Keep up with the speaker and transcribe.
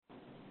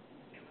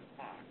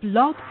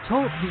Blog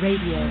Talk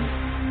Radio.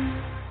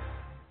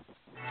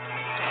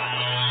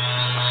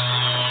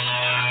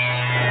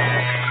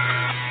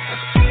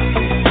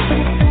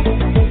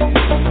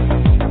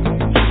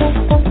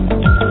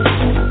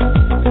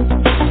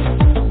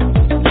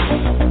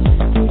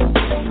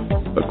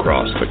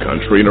 Across the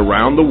country and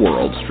around the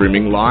world,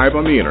 streaming live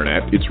on the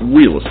internet, it's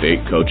Real Estate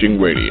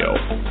Coaching Radio,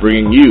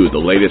 bringing you the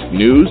latest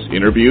news,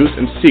 interviews,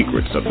 and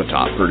secrets of the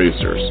top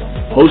producers.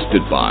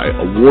 Hosted by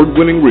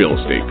award-winning real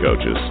estate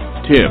coaches,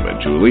 Tim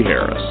and Julie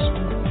Harris.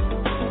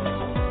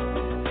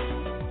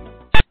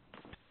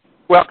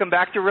 Welcome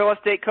back to Real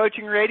Estate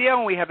Coaching Radio,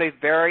 and we have a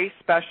very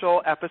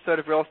special episode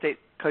of Real Estate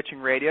Coaching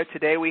Radio.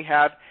 Today we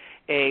have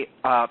a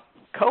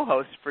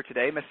co-host for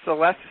today, Ms.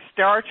 Celeste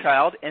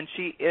Starchild, and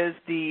she is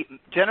the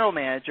general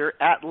manager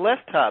at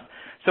ListHub.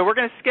 So we're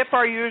going to skip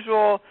our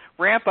usual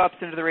ramp-ups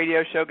into the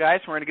radio show, guys.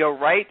 We're going to go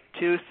right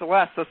to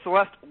Celeste. So,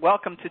 Celeste,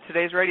 welcome to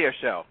today's radio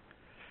show.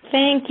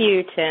 Thank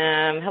you,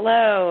 Tim.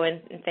 Hello,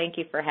 and thank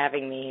you for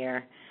having me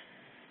here.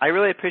 I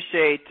really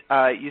appreciate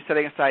you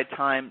setting aside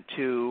time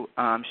to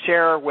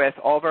share with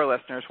all of our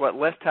listeners what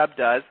ListHub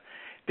does,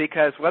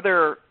 because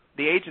whether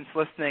the agents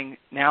listening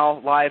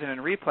now live and in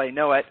replay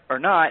know it or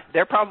not,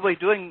 they're probably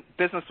doing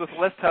business with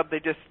ListHub. They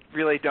just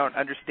really don't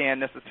understand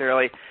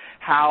necessarily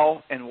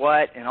how and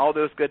what and all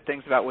those good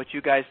things about what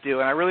you guys do.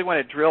 And I really want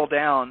to drill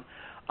down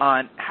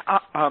on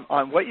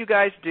what you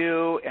guys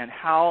do and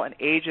how an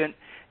agent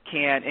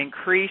can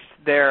increase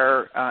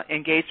their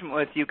engagement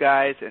with you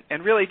guys,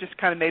 and really just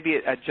kind of maybe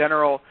a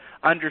general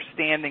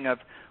understanding of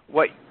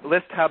what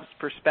ListHub's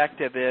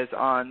perspective is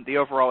on the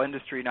overall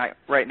industry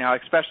right now,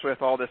 especially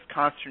with all this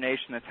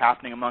consternation that's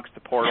happening amongst the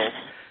portals.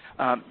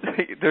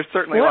 There's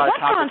certainly a lot of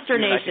topics. What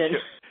consternation?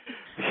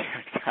 Yeah,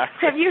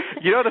 exactly. Have you?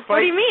 You know the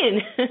funny, what do you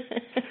mean?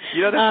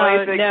 You know the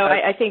funny thing. No,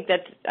 I think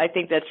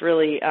that's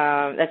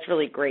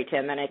really great,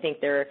 Tim. And I think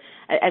they're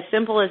as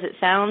simple as it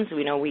sounds.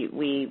 You know,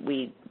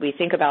 we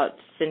think about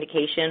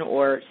syndication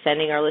or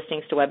sending our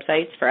listings to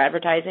websites for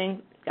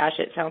advertising. Gosh,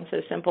 it sounds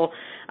so simple.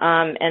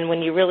 And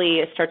when you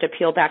really start to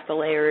peel back the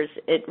layers,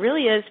 it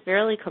really is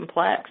fairly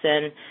complex.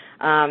 And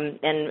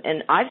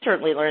I've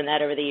certainly learned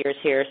that over the years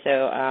here. So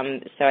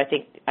I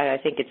think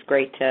it's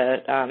great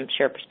to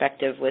share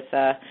perspective with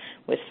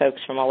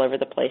folks from all over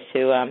the place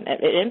who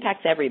it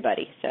impacts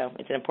everybody. So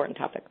it's an important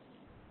topic.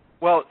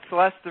 Well,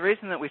 Celeste, the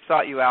reason that we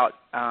sought you out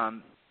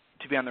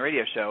to be on the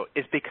radio show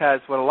is because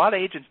what a lot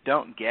of agents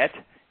don't get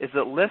is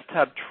that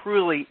ListHub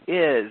truly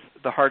is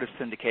the heart of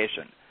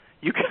syndication.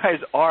 You guys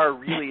are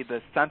really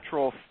the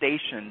central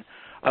station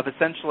of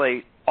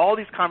essentially all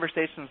these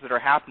conversations that are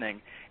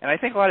happening, and I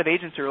think a lot of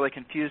agents are really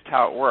confused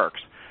how it works.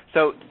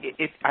 So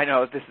I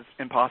know this is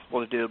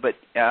impossible to do, but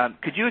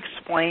could you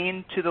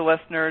explain to the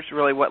listeners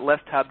really what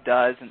ListHub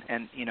does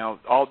and you know,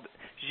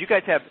 you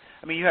guys have,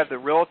 I mean, you have the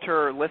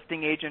realtor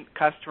listing agent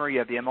customer, you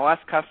have the MLS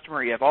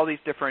customer, you have all these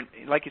different,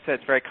 like you said,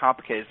 it's very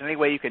complicated. Is there any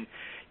way you can,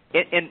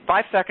 in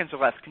 5 seconds or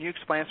less, can you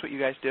explain us what you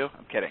guys do?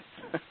 I'm kidding.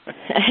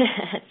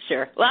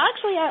 Sure. Well,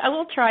 actually, I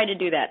will try to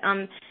do that.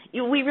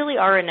 We really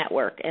are a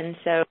network, and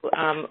so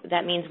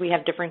that means we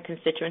have different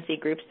constituency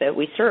groups that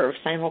we serve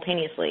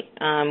simultaneously.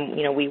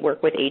 We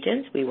work with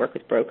agents, we work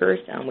with brokers,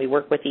 we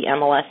work with the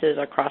MLSs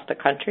across the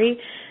country,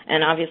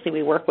 and obviously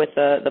we work with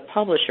the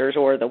publishers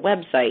or the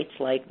websites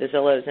like the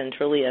Zillows and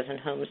Trulias and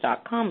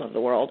Homes.com of the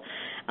world.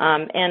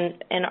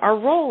 And our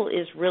role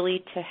is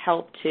really to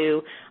help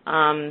to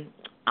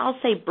I'll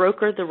say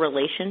broker the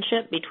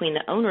relationship between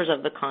the owners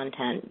of the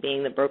content,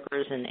 being the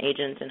brokers and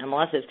agents and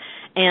MLSs,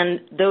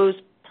 and those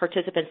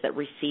participants that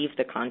receive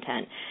the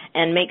content,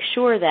 and make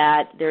sure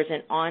that there's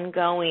an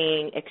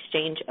ongoing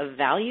exchange of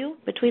value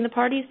between the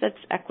parties that's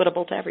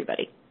equitable to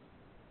everybody.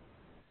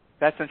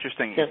 That's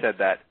interesting you said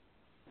that.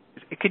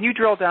 Can you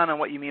drill down on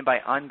what you mean by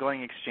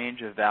ongoing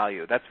exchange of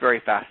value? That's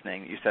very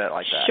fascinating that you said it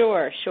like that.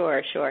 Sure.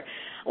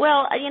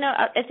 Well,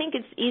 I think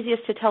it's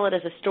easiest to tell it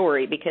as a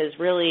story because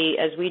really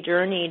as we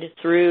journeyed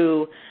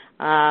through,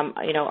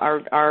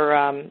 our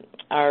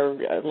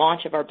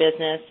launch of our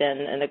business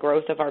and the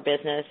growth of our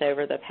business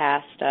over the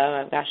past,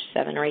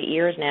 7 or 8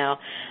 years now,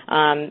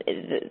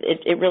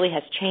 it really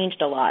has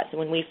changed a lot. So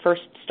when we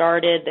first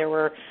started, there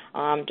were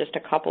just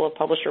a couple of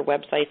publisher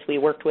websites we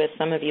worked with.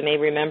 Some of you may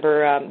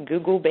remember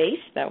Google Base.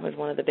 That was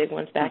one of the big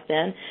ones back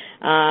then.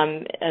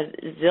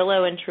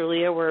 Zillow and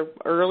Trulia were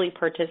early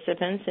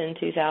participants in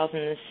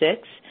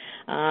 2006,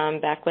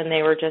 back when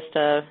they were just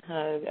a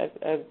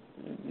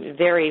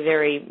very,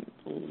 very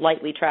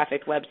lightly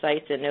trafficked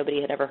websites and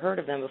nobody had ever heard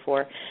of them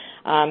before.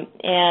 At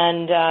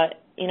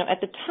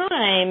the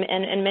time,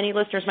 and many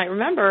listeners might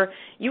remember,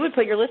 you would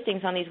put your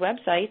listings on these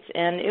websites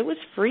and it was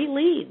free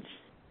leads.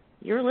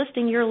 You're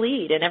listing your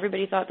lead, and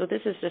everybody thought, well,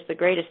 this is just the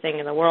greatest thing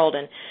in the world.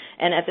 And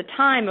at the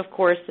time, of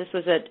course, this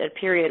was a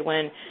period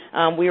when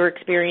we were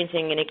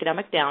experiencing an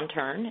economic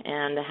downturn,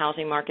 and the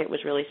housing market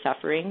was really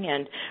suffering,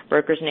 and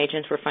brokers and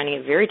agents were finding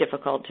it very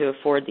difficult to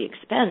afford the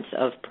expense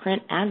of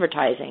print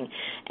advertising.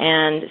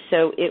 And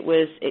so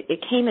it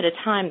came at a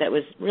time that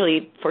was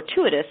really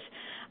fortuitous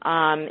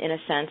in a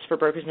sense, for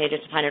brokers and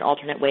agents to find an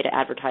alternate way to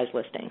advertise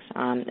listings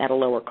at a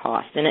lower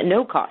cost and at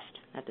no cost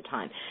at the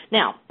time.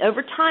 Now,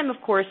 over time, of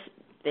course,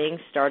 things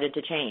started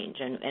to change,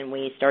 and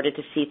we started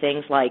to see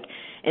things like,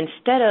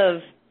 instead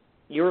of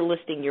your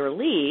listing your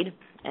lead,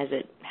 as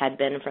it had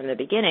been from the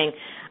beginning,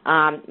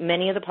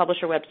 many of the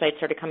publisher websites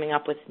started coming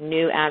up with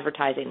new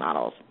advertising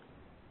models.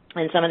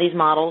 And some of these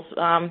models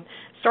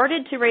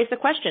started to raise the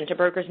question to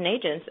brokers and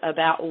agents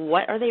about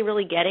what are they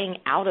really getting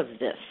out of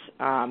this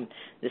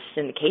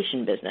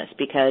syndication business,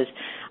 because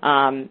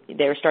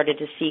they were started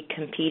to see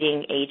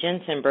competing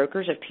agents and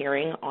brokers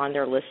appearing on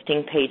their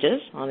listing pages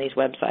on these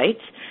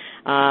websites.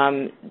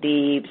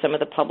 Some of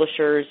the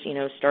publishers,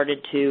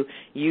 started to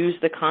use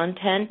the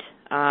content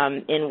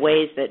in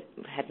ways that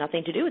had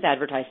nothing to do with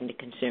advertising to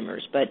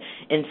consumers, but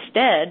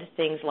instead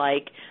things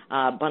like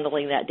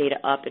bundling that data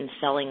up and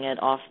selling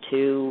it off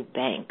to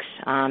banks.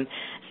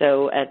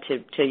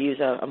 To use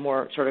a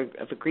more sort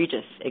of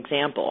egregious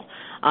example.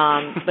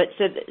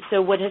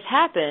 So what has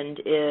happened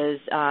is,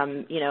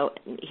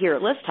 here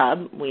at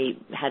ListHub, we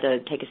had to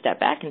take a step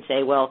back and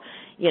say, well,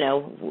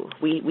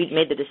 we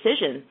made the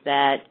decision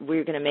that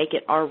we're going to make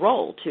it our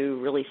role to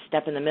really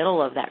step in the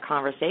middle of that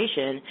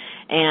conversation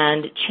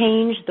and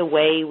change the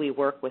way we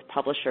work with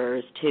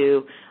publishers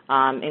to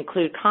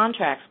include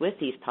contracts with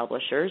these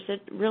publishers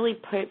that really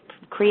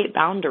create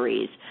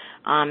boundaries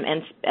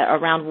and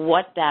around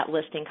what that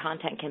listing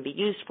content can be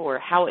used for,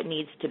 how it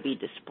needs to be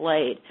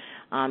displayed,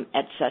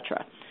 et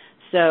cetera.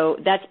 So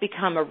that's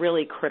become a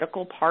really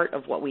critical part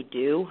of what we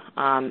do.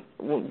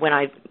 When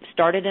I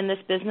started in this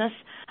business,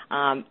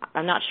 I'm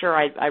not sure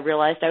I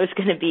realized I was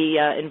going to be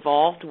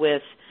involved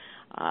with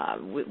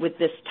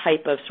this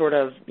type of sort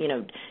of,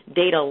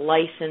 data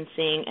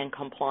licensing and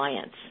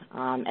compliance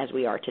as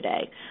we are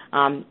today.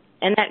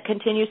 And that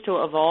continues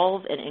to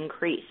evolve and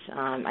increase.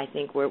 I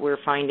think what we're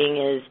finding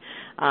is,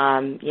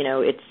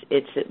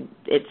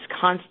 it's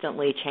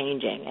constantly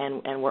changing,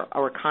 and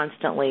we're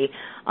constantly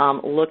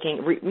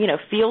looking,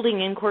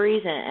 fielding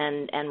inquiries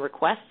and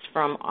requests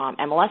from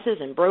MLSs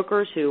and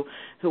brokers who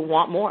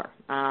want more.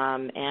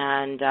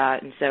 And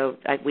so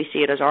we see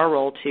it as our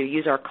role to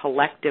use our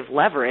collective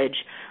leverage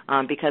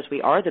because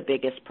we are the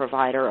biggest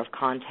provider of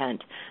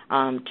content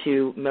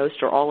to most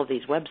or all of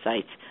these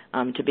websites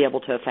to be able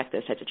to affect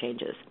those types of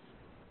changes.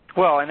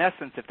 Well, in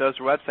essence, if those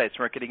websites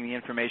weren't getting the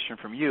information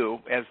from you,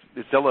 as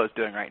Zillow is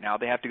doing right now,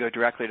 they have to go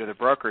directly to the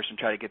brokers and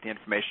try to get the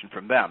information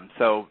from them.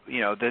 So,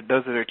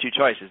 those are their two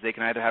choices. They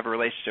can either have a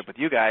relationship with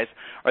you guys,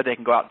 or they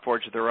can go out and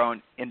forge their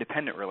own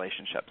independent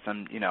relationships.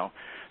 And,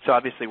 so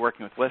obviously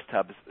working with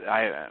ListHub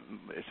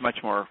is much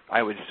more,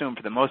 I would assume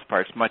for the most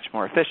part, it's much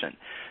more efficient.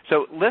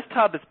 So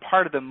ListHub is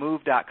part of the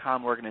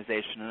Move.com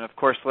organization. And, of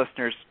course,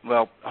 listeners,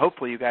 well,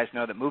 hopefully you guys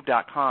know that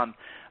Move.com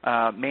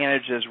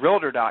manages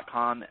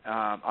Realtor.com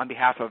on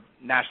behalf of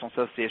National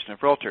Association of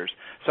Realtors.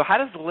 So how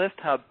does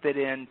ListHub fit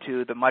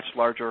into the much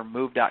larger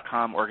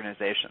Move.com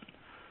organization?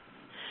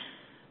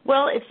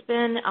 Well, it's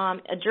been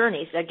a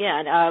journey.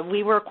 Again,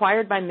 we were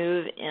acquired by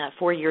Move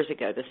 4 years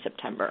ago this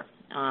September,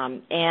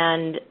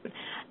 and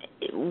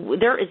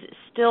there is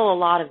still a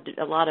lot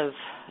of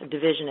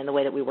division in the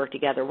way that we work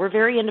together. We're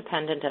very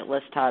independent at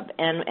ListHub,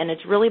 and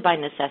it's really by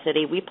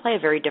necessity. We play a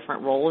very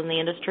different role in the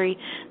industry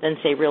than,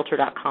 say,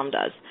 Realtor.com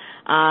does.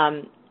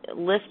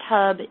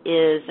 ListHub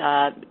is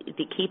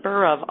the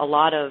keeper of a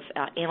lot of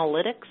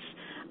analytics,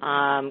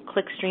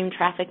 clickstream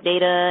traffic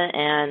data,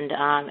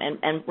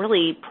 and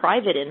really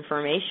private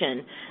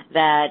information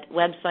that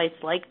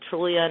websites like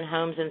Trulia and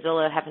Homes and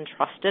Zillow have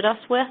entrusted us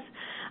with.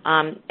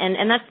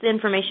 And that's the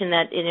information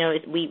that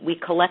we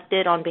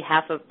collected on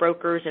behalf of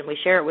brokers, and we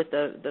share it with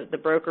the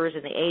brokers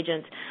and the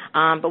agents,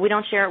 but we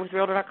don't share it with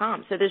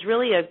Realtor.com. So there's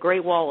really a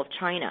great wall of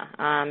China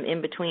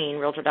in between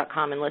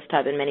Realtor.com and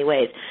ListHub in many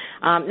ways.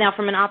 Now,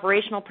 from an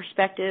operational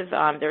perspective,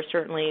 there are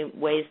certainly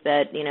ways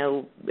that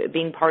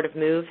being part of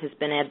Move has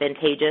been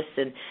advantageous,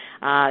 and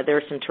there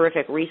are some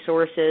terrific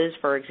resources.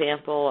 For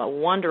example,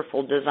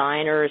 wonderful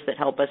designers that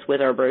help us with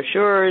our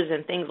brochures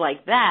and things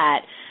like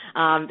that.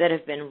 That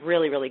have been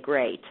really, really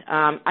great.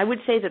 I would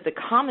say that the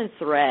common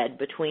thread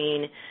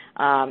between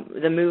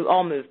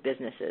all Move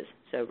businesses,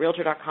 so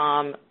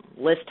Realtor.com,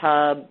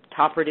 ListHub,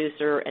 Top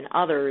Producer, and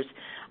others,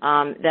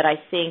 that I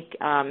think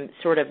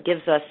sort of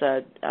gives us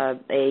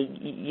a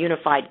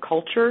unified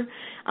culture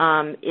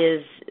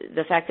is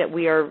the fact that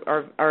we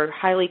are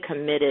highly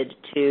committed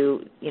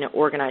to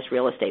organized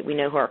real estate. We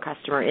know who our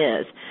customer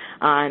is,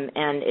 and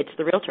it's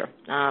the realtor.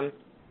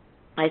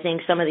 I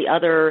think some of the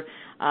other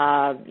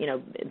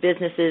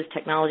businesses,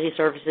 technology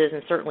services,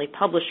 and certainly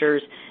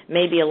publishers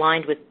may be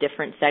aligned with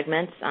different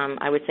segments.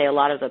 I would say a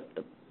lot of the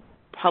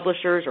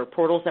publishers or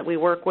portals that we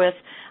work with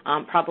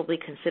probably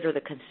consider the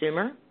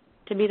consumer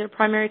to be their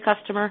primary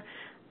customer.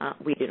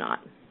 We do not.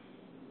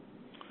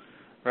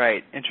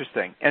 Right.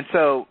 Interesting. And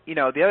so,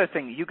 the other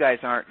thing, you guys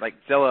aren't like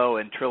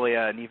Zillow and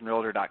Trulia and even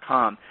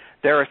Realtor.com.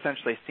 They're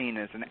essentially seen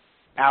as an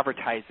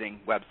advertising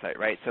website,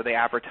 right? So they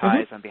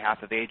advertise on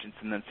behalf of agents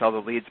and then sell the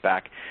leads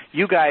back.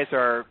 You guys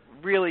are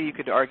really, you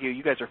could argue,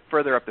 you guys are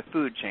further up the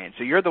food chain.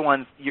 So you're the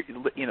ones,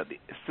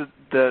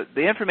 the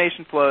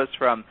information flows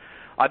from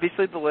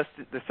obviously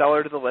the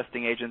seller to the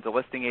listing agent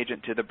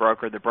to the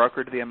broker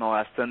to the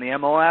MLS. Then the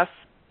MLS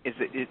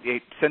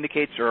it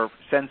syndicates or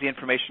sends the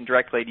information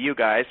directly to you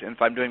guys. And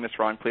if I'm doing this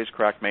wrong, please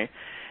correct me.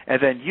 And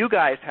then you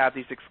guys have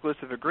these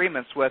exclusive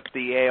agreements with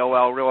the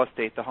AOL Real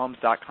Estate, the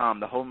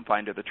Homes.com, the Home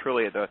Finder, the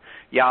Trulia, the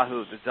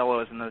Yahoo, the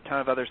Zillows, and a ton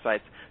of other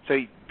sites. So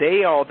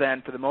they all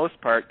then, for the most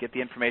part, get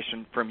the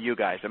information from you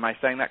guys. Am I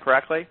saying that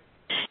correctly?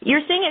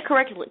 You're saying it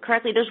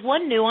correctly. There's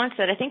one nuance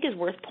that I think is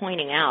worth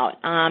pointing out.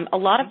 A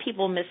lot of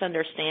people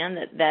misunderstand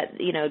that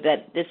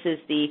this is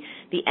the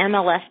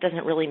MLS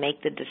doesn't really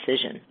make the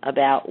decision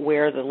about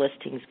where the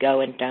listings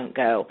go and don't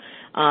go.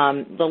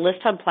 The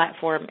ListHub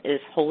platform is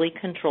wholly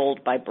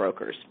controlled by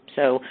brokers.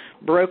 So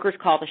brokers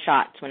call the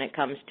shots when it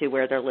comes to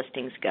where their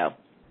listings go.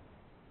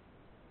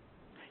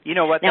 You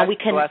know what?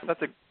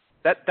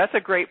 That's a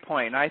great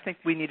point, and I think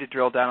we need to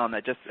drill down on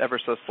that just ever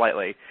so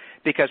slightly,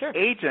 because Sure.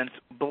 Agents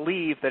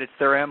believe that it's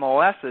their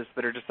MLSs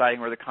that are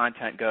deciding where the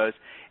content goes,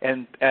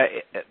 and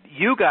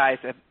you guys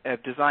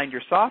have designed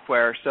your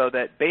software so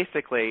that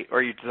basically,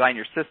 or you design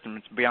your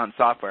systems beyond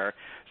software,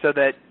 so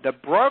that the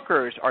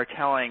brokers are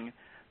telling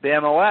the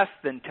MLS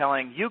then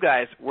telling you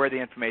guys where the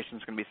information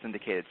is going to be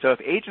syndicated. So if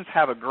agents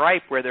have a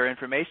gripe where their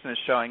information is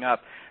showing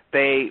up,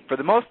 they, for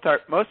the most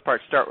part,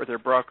 start with their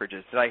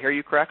brokerages. Did I hear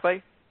you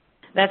correctly?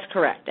 That's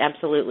correct,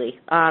 absolutely.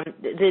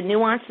 The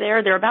nuance there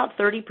about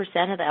 30%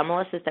 of the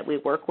MLSs that we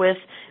work with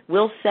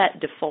will set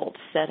default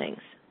settings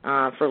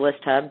for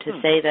ListHub to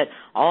say that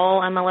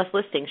all MLS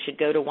listings should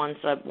go to one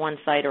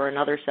site or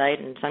another site,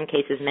 in some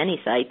cases many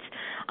sites.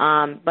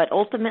 But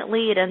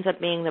ultimately it ends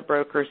up being the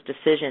broker's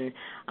decision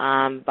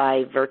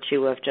by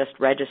virtue of just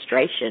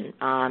registration.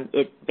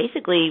 It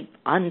basically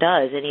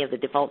undoes any of the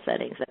default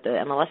settings that the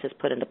MLS has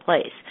put into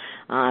place,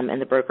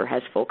 and the broker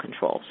has full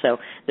control. So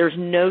there's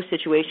no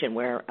situation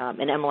where an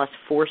MLS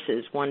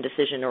forces one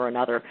decision or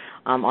another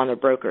on the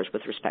brokers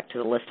with respect to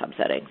the ListHub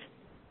settings.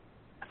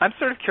 I'm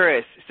sort of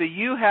curious. So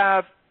you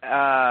have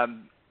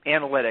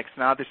analytics,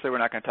 and obviously we're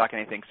not going to talk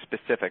anything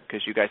specific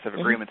because you guys have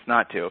agreements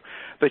not to,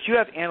 but you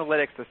have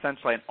analytics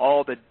essentially in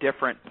all the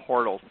different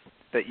portals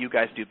that you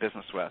guys do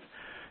business with.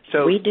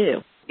 So we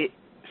do.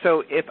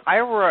 So if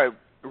I were a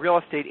real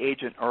estate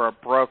agent or a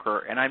broker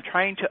and I'm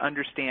trying to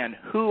understand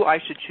who I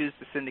should choose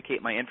to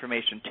syndicate my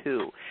information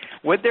to,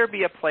 would there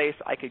be a place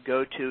I could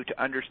go to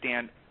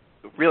understand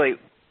really,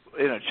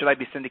 should I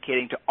be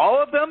syndicating to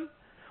all of them?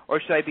 Or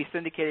should I be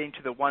syndicating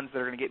to the ones that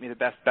are going to get me the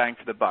best bang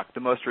for the buck,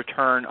 the most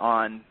return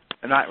on,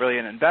 not really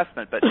an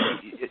investment, but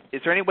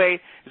is there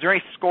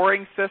any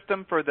scoring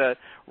system for the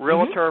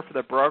realtor, for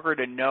the broker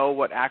to know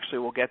what actually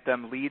will get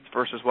them leads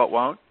versus what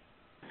won't?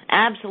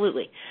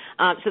 Absolutely.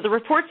 So the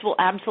reports will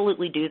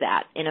absolutely do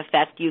that. In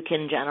effect, you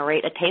can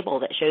generate a table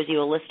that shows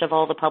you a list of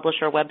all the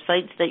publisher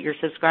websites that you're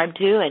subscribed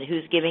to and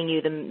who's giving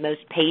you the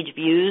most page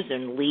views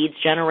and leads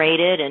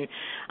generated,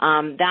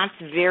 and that's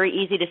very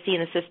easy to see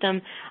in the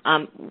system.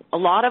 A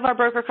lot of our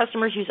broker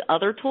customers use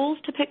other tools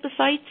to pick the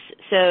sites.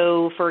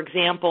 So, for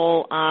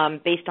example,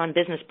 based on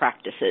business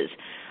practices,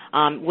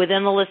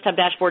 within the ListHub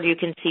dashboard, you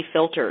can see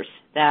filters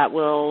that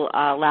will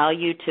allow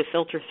you to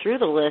filter through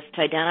the list to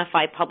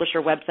identify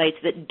publisher websites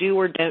that do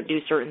or don't do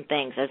certain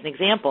things. As an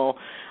example,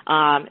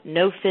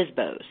 no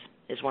FSBOs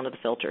is one of the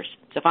filters.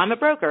 So if I'm a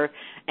broker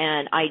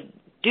and I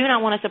do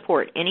not want to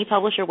support any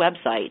publisher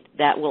website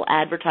that will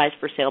advertise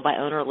for sale by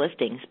owner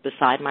listings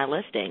beside my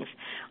listings,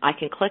 I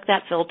can click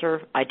that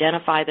filter,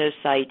 identify those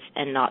sites,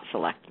 and not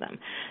select them.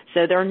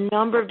 So there are a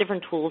number of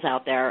different tools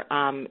out there,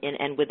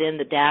 and within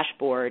the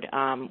dashboard,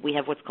 we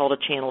have what's called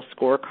a channel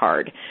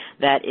scorecard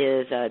that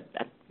is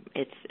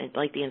it's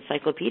like the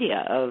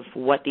encyclopedia of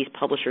what these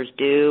publishers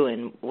do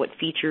and what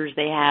features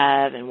they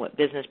have and what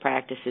business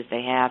practices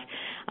they have.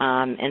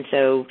 And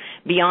so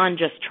beyond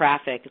just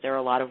traffic, there are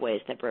a lot of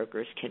ways that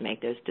brokers can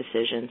make those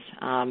decisions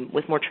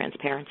with more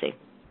transparency.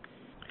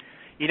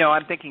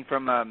 I'm thinking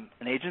from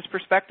an agent's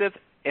perspective.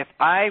 If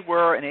I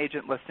were an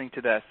agent listening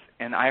to this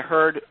and I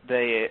heard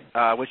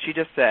what she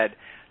just said,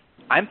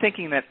 I'm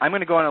thinking that I'm going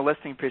to go on a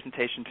listing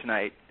presentation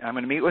tonight. I'm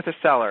going to meet with a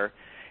seller.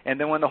 And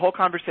then when the whole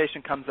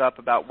conversation comes up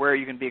about where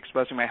you can be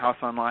exposing my house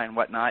online and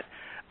whatnot,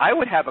 I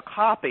would have a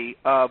copy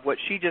of what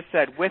she just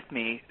said with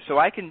me so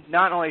I can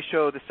not only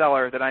show the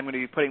seller that I'm going to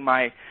be putting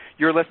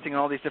your listing on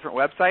all these different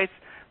websites,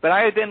 but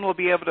I then will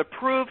be able to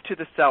prove to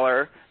the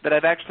seller that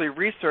I've actually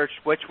researched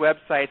which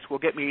websites will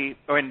get me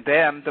or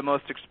them the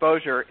most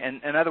exposure.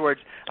 And in other words,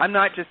 I'm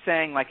not just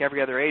saying like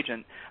every other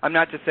agent, I'm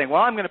not just saying,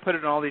 well, I'm going to put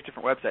it on all these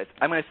different websites.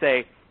 I'm going to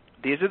say,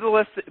 these are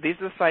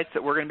the sites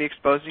that we're going to be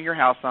exposing your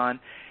house on,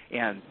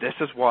 and this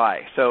is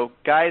why. So,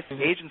 guys,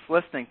 agents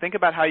listening, think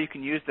about how you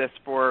can use this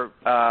for,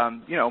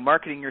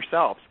 marketing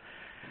yourselves.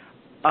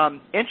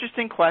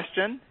 Interesting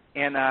question.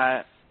 And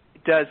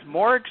does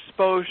more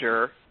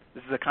exposure?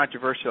 This is a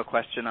controversial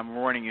question. I'm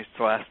warning you,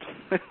 Celeste.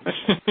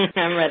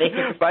 I'm ready.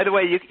 By the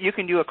way, you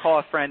can do a call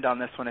a friend on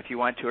this one if you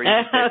want to, or you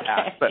can say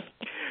pass. But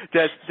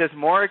does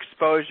more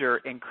exposure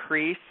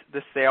increase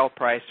the sale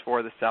price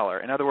for the seller?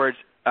 In other words,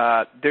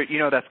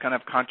 that's kind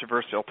of a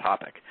controversial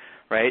topic,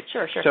 right?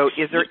 Sure. So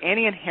is there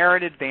any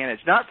inherent advantage,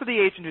 not for the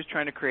agent who's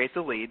trying to create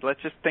the lead,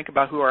 let's just think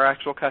about who our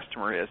actual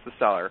customer is, the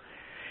seller.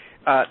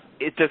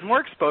 Does more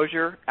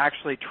exposure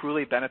actually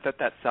truly benefit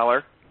that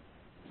seller?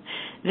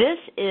 This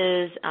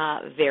is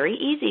very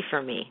easy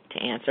for me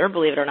to answer,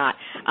 believe it or not,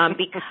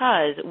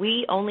 because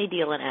we only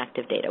deal in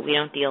active data. We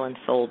don't deal in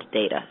sold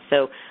data.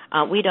 So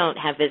we don't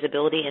have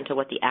visibility into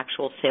what the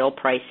actual sale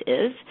price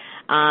is.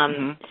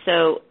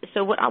 So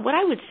what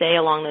I would say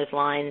along those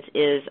lines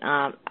is,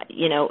 I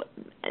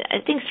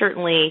think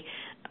certainly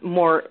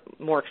more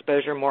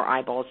exposure, more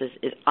eyeballs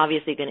is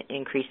obviously going to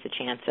increase the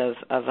chance of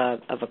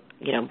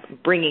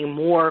bringing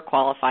more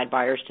qualified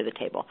buyers to the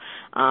table.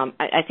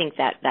 I think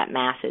that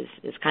math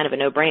is kind of a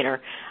no-brainer.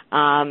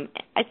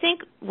 I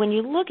think when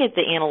you look at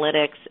the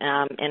analytics,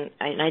 and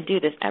I do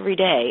this every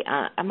day,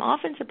 I'm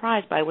often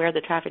surprised by where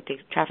the traffic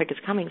is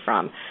coming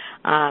from.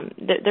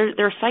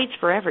 There are sites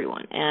for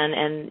everyone,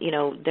 and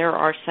there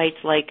are sites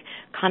like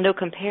Condo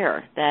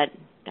Compare that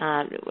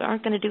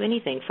aren't going to do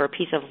anything for a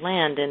piece of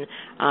land in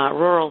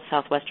rural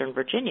southwestern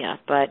Virginia,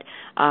 but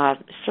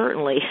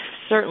certainly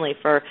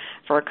for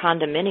a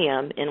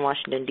condominium in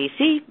Washington,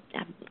 D.C.,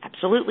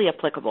 absolutely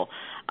applicable.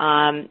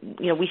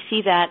 We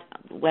see that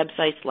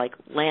websites like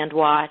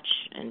LandWatch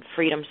and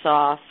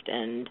FreedomSoft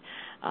and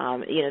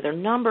there are a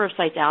number of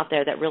sites out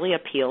there that really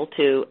appeal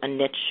to a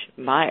niche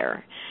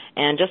buyer.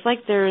 And just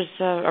like there's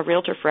a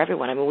realtor for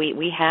everyone, I mean,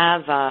 we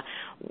have, I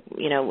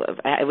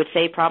would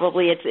say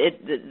probably it's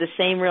the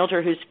same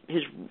realtor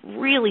who's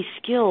really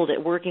skilled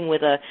at working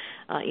with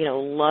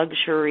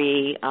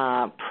luxury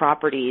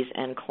properties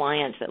and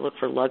clients that look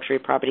for luxury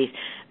properties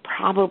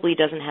probably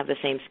doesn't have the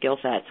same skill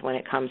sets when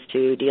it comes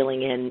to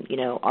dealing in,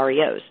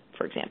 REOs,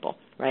 for example,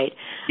 right?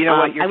 You know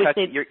what,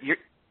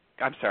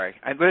 I'm sorry.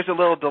 There's a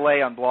little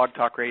delay on Blog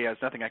Talk Radio.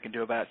 There's nothing I can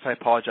do about it, so I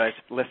apologize,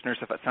 listeners,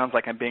 if it sounds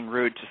like I'm being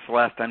rude to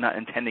Celeste. I'm not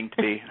intending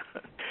to be.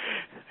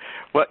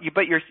 Well,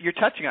 but you're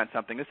touching on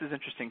something. This is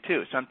interesting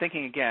too. So I'm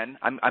thinking again.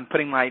 I'm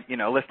putting my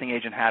listing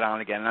agent hat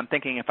on again, and I'm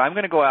thinking if I'm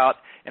going to go out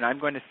and I'm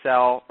going to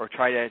sell or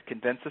try to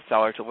convince a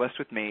seller to list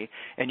with me,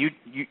 and you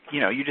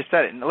just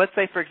said it. And let's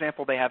say, for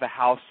example, they have a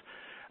house.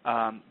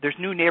 There's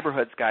new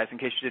neighborhoods, guys, in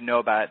case you didn't know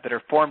about it, that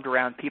are formed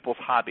around people's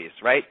hobbies,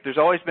 right? There's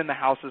always been the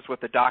houses with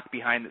the dock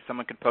behind that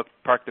someone can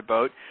park the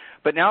boat.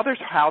 But now there's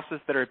houses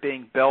that are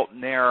being built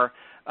near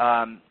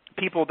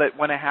people that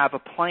want to have a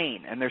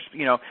plane. And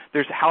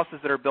there's houses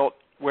that are built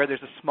where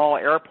there's a small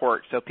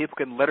airport so people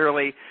can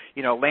literally,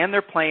 land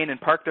their plane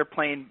and park their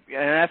plane, in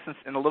essence,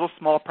 in a little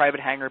small private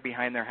hangar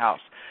behind their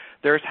house.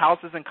 There's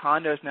houses and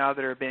condos now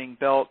that are being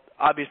built,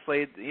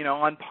 obviously,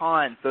 on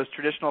ponds, those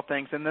traditional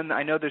things. And then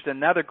I know there's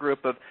another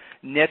group of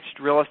niched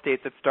real estate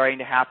that's starting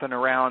to happen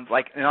around,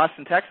 like in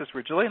Austin, Texas,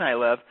 where Julie and I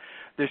live.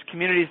 There's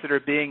communities that are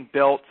being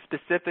built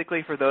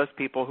specifically for those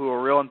people who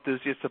are real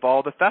enthusiasts of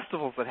all the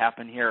festivals that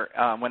happen here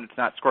when it's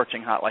not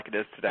scorching hot like it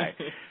is today.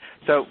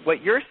 So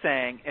what you're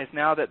saying is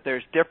now that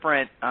there's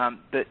different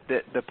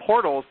the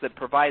portals that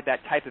provide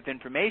that type of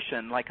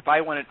information. Like if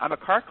I'm a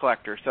car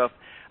collector, so if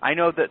I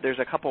know that there's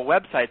a couple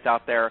websites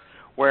out there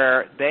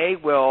where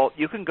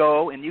you can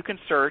go and you can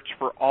search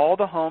for all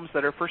the homes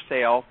that are for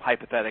sale,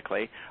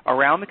 hypothetically,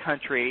 around the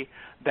country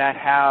that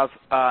have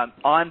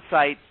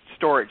on-site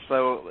storage,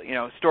 so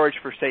storage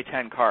for, say,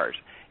 10 cars.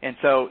 And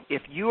so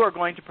if you are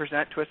going to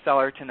present to a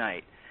seller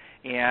tonight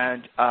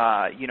and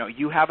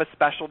you have a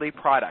specialty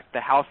product,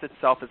 the house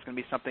itself is going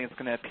to be something that's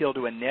going to appeal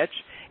to a niche,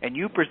 and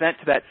you present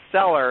to that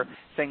seller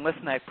saying,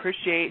 listen, I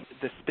appreciate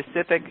the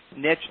specific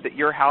niche that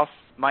your house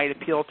might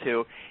appeal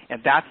to,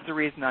 and that's the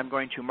reason I'm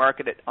going to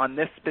market it on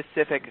this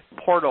specific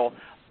portal,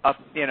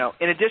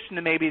 in addition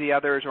to maybe the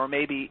others or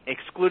maybe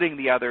excluding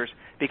the others,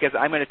 because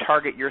I'm going to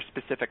target your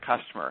specific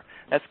customer.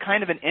 That's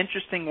kind of an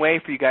interesting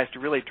way for you guys to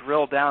really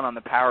drill down on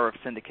the power of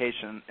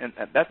syndication, and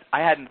I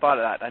hadn't thought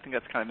of that. I think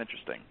that's kind of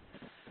interesting.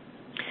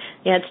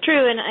 Yeah, it's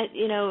true. And,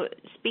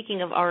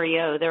 speaking of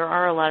REO, there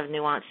are a lot of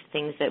nuanced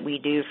things that we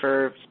do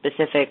for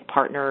specific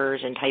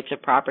partners and types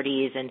of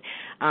properties.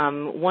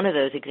 And one of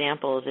those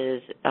examples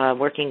is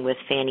working with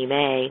Fannie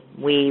Mae.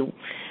 We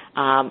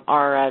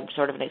are a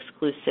sort of an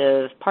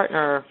exclusive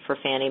partner for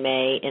Fannie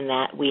Mae in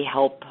that we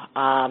help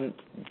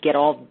get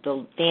all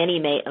the Fannie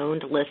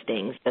Mae-owned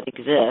listings that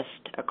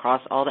exist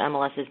across all the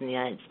MLSs in the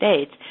United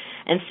States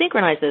and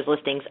synchronize those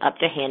listings up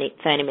to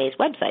Fannie Mae's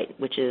website,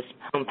 which is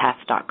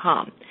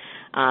homepaths.com.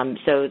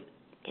 So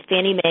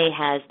Fannie Mae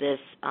has this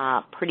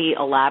pretty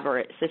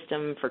elaborate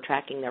system for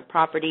tracking their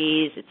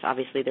properties. It's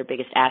obviously their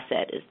biggest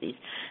asset is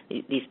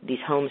these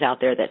homes out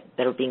there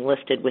that are being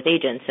listed with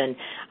agents and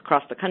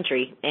across the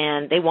country.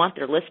 And they want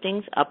their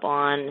listings up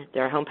on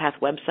their HomePath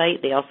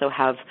website. They also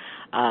have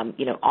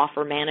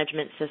offer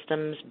management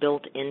systems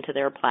built into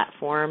their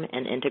platform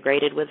and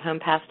integrated with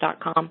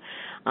homepath.com.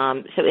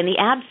 So in the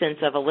absence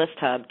of a list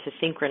hub to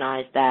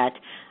synchronize that,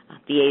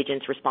 the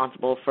agent's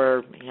responsible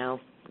for,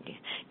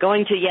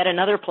 going to yet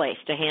another place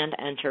to hand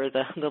enter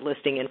the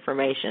listing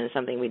information is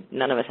something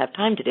none of us have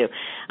time to do.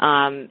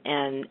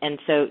 And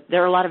so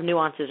there are a lot of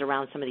nuances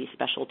around some of these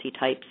specialty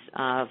types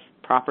of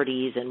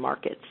properties and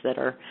markets that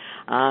are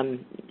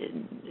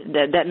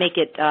that make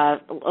it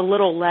a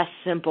little less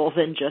simple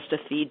than just a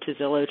feed to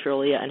Zillow,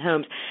 Trulia, and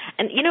Homes.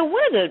 And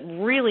one of the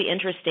really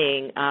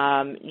interesting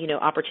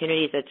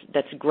opportunities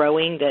that's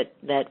growing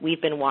that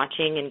we've been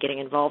watching and getting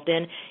involved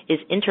in is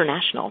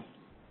international.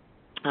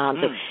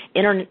 So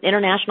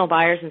international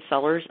buyers and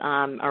sellers,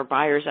 or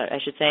buyers, I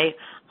should say,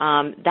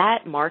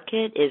 that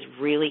market is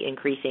really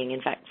increasing.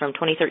 In fact, from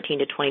 2013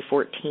 to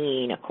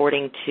 2014,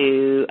 according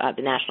to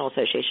the National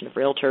Association of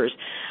Realtors,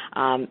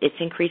 it's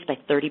increased by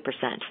 30%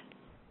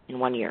 in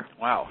 1 year.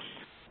 Wow.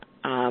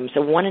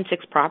 So 1 in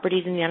 6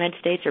 properties in the United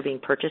States are being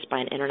purchased by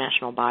an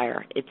international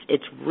buyer.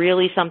 It's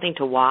really something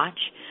to watch.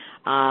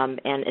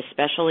 And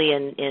especially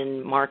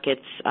in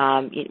markets,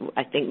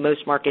 I think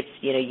most markets,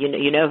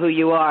 you know who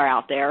you are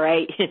out there,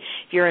 right? If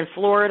you're in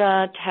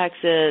Florida,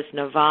 Texas,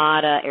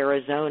 Nevada,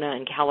 Arizona,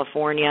 and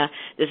California,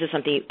 this is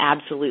something you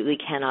absolutely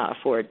cannot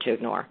afford to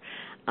ignore.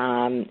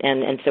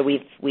 And so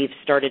we've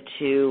started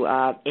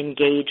to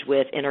engage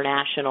with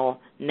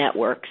international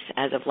networks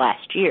as of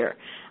last year,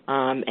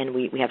 and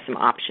we have some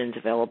options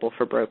available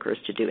for brokers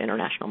to do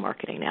international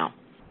marketing now.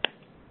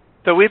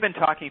 So we've been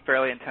talking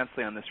fairly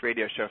intensely on this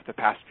radio show for the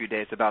past few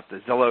days about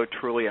the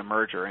Zillow-Trulia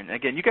merger. And,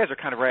 again, you guys are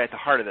kind of right at the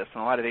heart of this,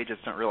 and a lot of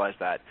agents don't realize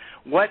that.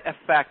 What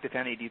effect, if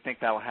any, do you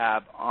think that will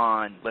have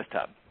on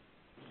ListHub?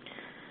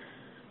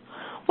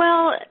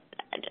 Well,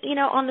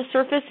 on the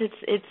surface,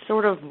 it's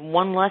sort of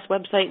one less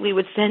website we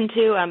would send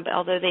to,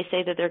 although they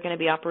say that they're going to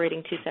be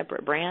operating 2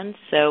 separate brands.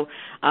 So,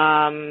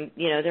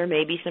 there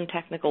may be some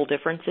technical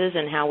differences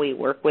in how we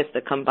work with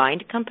the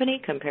combined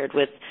company compared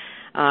with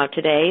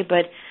today.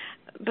 But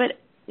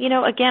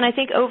again, I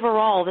think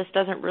overall this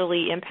doesn't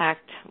really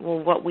impact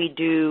what we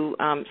do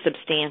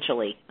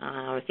substantially.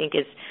 I think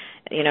as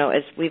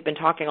we've been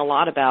talking a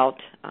lot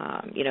about,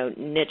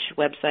 niche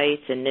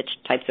websites and niche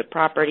types of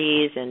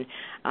properties, and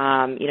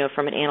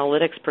from an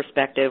analytics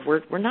perspective,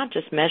 we're not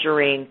just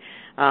measuring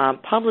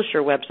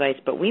publisher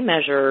websites, but we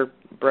measure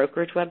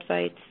brokerage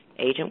websites,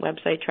 agent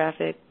website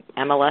traffic,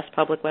 MLS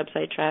public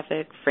website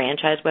traffic,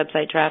 franchise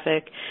website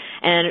traffic,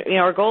 and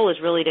our goal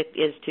is really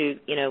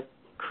to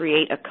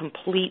create a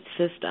complete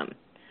system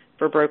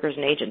for brokers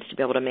and agents to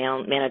be able to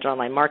manage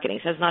online marketing.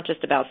 So it's not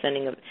just about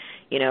sending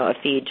a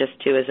feed just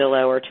to a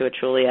Zillow or to a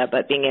Trulia,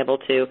 but being able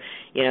to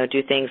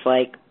do things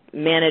like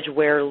manage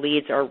where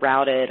leads are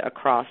routed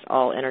across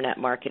all internet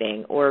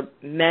marketing, or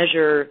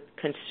measure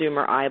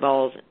consumer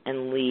eyeballs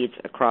and leads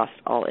across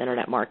all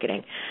internet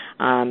marketing.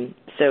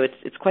 So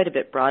it's quite a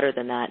bit broader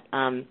than that.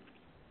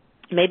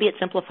 Maybe it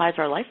simplifies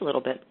our life a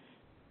little bit.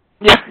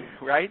 Yeah,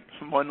 right?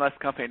 One less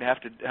company to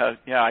have to,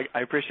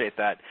 I appreciate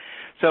that.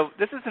 So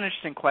this is an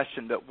interesting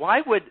question, but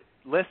why would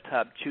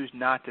ListHub choose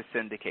not to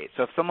syndicate?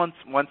 So if someone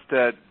wants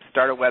to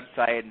start a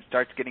website and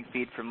starts getting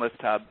feed from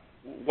ListHub,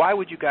 why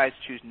would you guys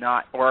choose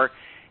not? Or,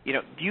 do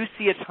you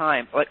see a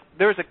time, like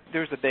there's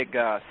a big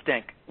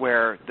stink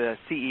where the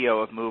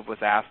CEO of Move was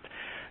asked,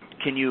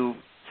 can you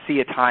see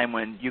a time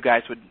when you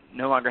guys would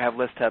no longer have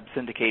ListHub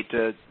syndicate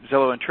to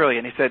Zillow and Trulia?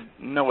 And he said,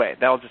 no way,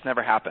 that'll just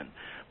never happen.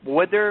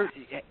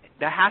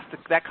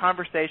 That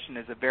conversation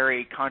is a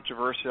very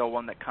controversial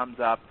one that comes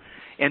up,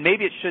 and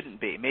maybe it shouldn't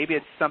be. Maybe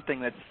it's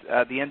something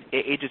that's the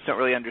agents don't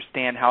really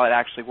understand how it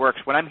actually works.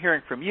 What I'm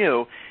hearing from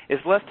you is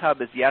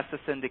ListHub is, yes,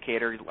 a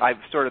syndicator. I've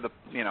sort of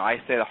I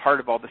say the heart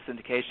of all the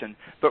syndication,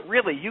 but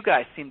really you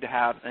guys seem to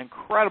have an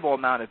incredible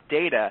amount of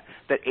data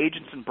that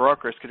agents and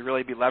brokers could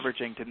really be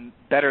leveraging to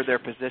better their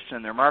position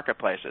in their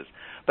marketplaces.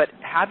 But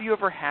have you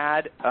ever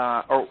had,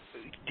 or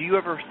do you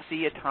ever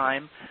see a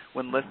time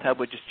when ListHub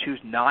would just choose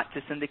not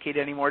to syndicate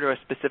anymore to a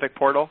specific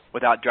portal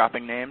without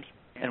dropping names?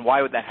 And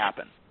why would that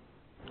happen?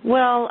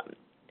 Well,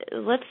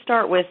 let's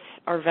start with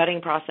our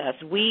vetting process.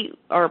 We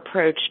are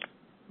approached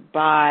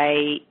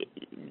by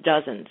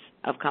dozens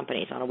of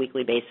companies on a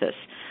weekly basis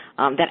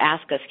that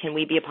ask us, can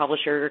we be a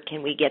publisher?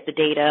 Can we get the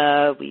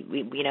data?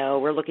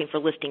 We're looking for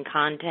listing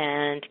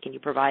content. Can you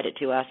provide it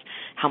to us?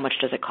 How much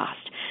does it cost?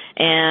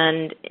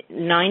 And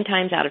 9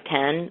 times out of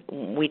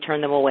 10, we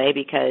turn them away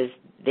because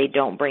they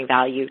don't bring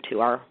value to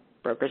our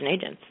brokers and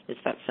agents. It's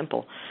that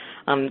simple.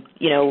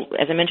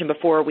 As I mentioned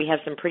before, we have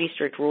some pretty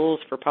strict rules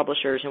for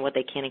publishers and what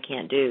they can and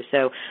can't do.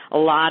 So a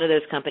lot of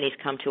those companies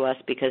come to us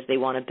because they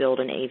want to build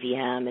an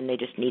AVM and they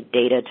just need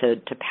data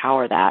to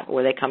power that,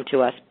 or they come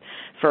to us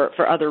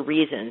for other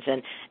reasons.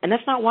 And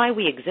that's not why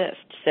we exist.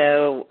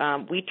 So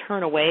we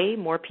turn away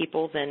more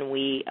people than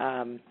we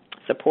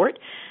support.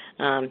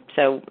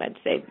 So I'd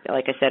say,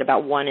 like I said,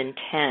 about 1 in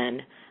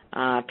 10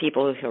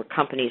 people, or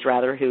companies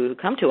rather, who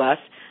come to us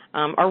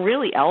are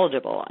really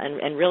eligible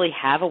and really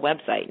have a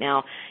website.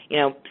 Now,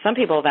 some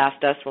people have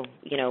asked us, well,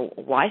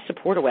 why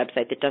support a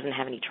website that doesn't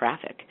have any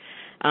traffic?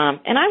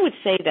 And I would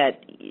say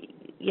that,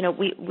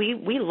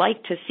 we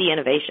like to see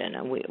innovation,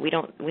 and we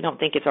don't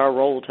think it's our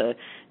role to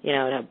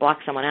to block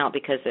someone out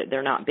because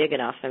they're not big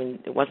enough. I mean,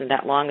 it wasn't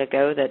that long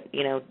ago that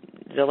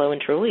Zillow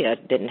and Trulia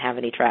didn't have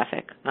any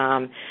traffic,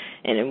 and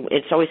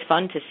it's always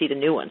fun to see the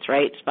new ones,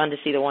 right? It's fun to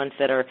see the ones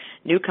that are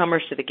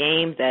newcomers to the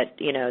game that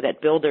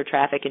that build their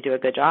traffic and do a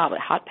good job.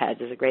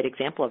 HotPads is a great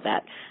example of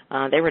that.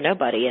 They were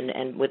nobody,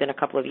 and within a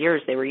couple of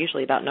years, they were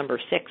usually about number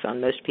 6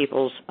 on most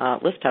people's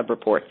ListHub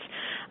reports.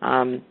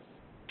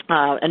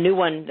 A new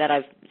one that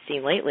I've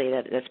seen lately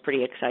that's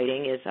pretty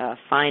exciting is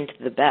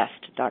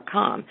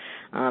findthebest.com.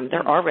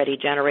 They're already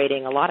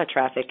generating a lot of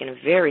traffic in a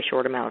very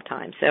short amount of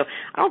time. So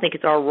I don't think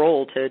it's our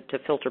role to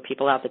filter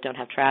people out that don't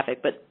have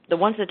traffic, but the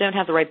ones that don't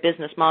have the right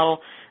business model,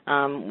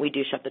 we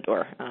do shut the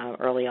door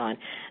early on.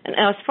 And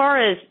as far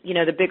as,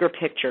 the bigger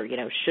picture,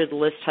 should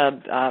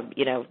ListHub,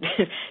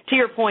 to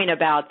your point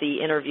about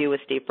the interview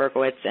with Steve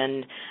Berkowitz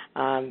and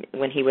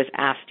when he was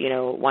asked,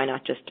 why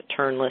not just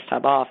turn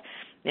ListHub off,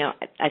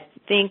 I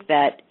think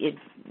that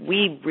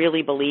we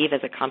really believe as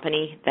a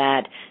company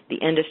that the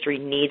industry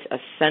needs a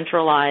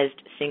centralized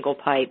single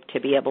pipe to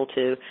be able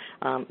to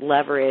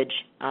leverage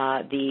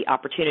the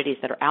opportunities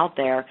that are out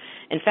there.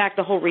 In fact,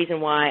 the whole reason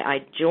why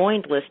I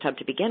joined ListHub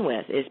to begin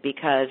with is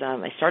because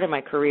I started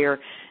my career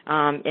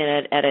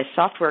at a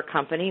software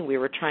company. We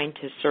were trying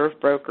to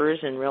serve brokers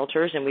and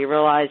realtors, and we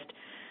realized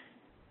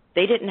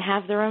they didn't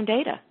have their own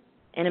data.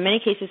 And in many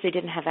cases, they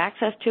didn't have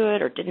access to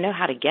it or didn't know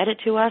how to get it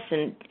to us.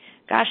 And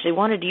gosh, they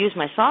wanted to use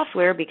my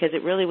software because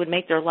it really would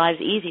make their lives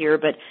easier,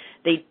 but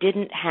they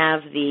didn't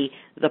have the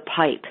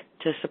pipe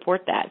to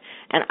support that.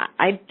 And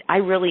I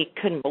really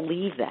couldn't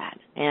believe that.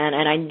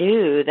 And I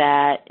knew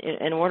that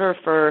in order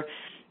for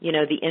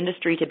the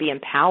industry to be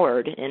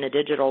empowered in a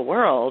digital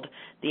world,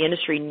 the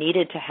industry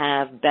needed to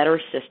have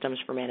better systems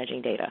for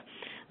managing data.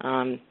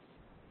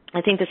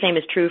 I think the same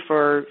is true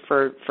for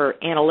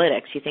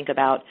analytics. You think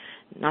about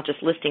not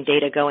just listing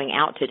data going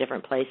out to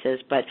different places,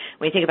 but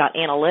when you think about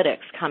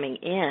analytics coming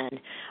in,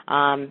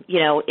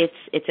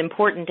 it's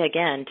important,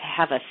 again, to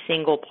have a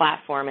single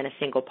platform and a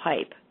single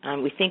pipe.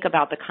 We think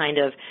about the kind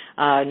of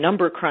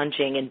number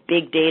crunching and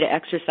big data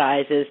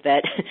exercises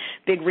that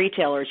big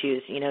retailers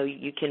use.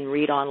 You can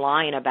read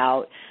online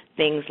about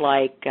things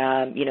like,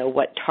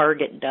 what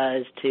Target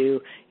does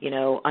to,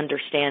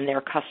 understand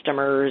their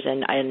customers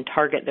and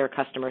target their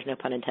customers, no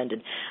pun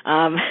intended.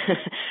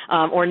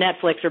 Or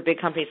Netflix or big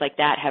companies like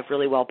that have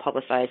really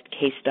well-publicized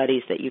case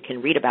studies that you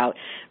can read about.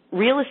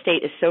 Real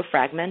estate is so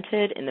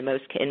fragmented in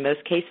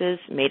most cases,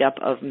 made up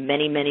of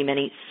many, many,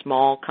 many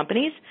small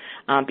companies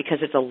because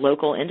it's a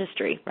local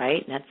industry,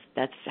 right?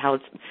 That's how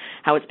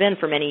it's been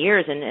for many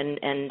years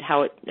and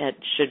how it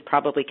should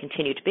probably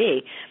continue to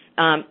be.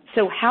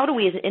 So how do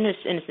we as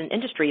an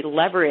industry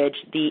leverage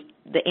the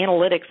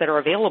analytics that are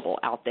available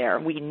out there?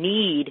 We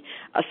need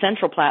a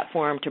central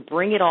platform to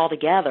bring it all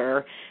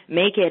together,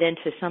 make it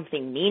into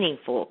something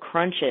meaningful,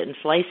 crunch it and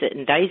slice it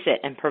and dice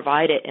it and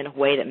provide it in a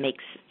way that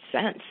makes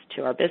sense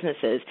to our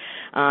businesses.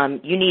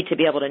 You need to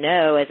be able to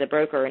know as a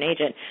broker or an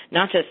agent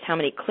not just how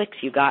many clicks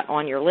you got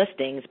on your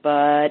listings,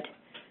 but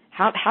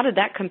how did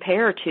that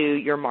compare to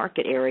your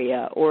market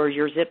area or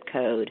your zip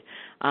code?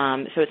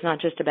 So it's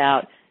not just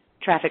about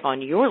traffic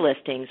on your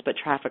listings, but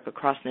traffic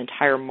across an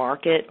entire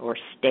market or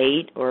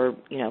state or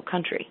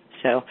country.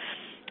 So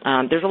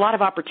there's a lot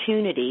of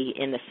opportunity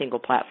in the single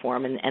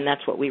platform, and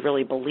that's what we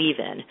really believe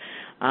in,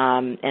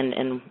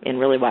 and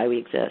really why we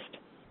exist.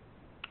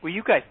 Well,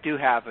 you guys do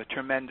have a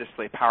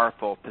tremendously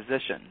powerful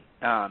position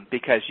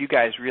because you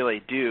guys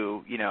really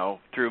do,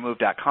 through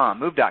Move.com.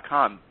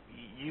 Move.com,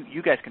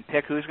 you guys can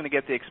pick who's going to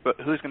get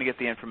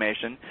the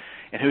information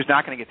and who's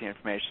not going to get the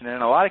information. And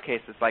in a lot of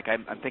cases, like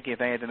I'm thinking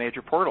of any of the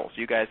major portals,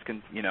 you guys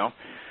can,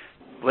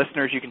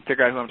 listeners, you can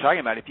figure out who I'm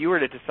talking about. If you were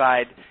to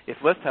decide, if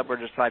ListHub were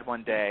to decide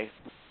one day,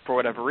 for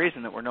whatever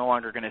reason, that we're no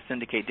longer going to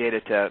syndicate data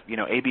to,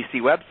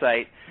 ABC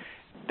website,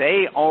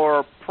 they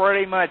are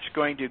pretty much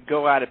going to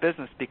go out of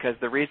business because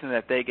the reason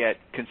that they get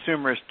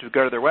consumers to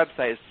go to their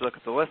website is to look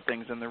at the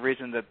listings, and the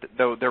reason that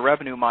their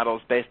revenue model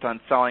is based on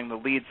selling the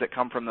leads that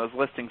come from those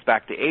listings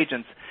back to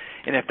agents.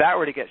 And if that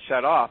were to get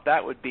shut off,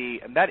 that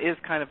is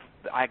kind of,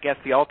 I guess,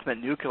 the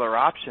ultimate nuclear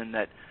option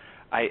that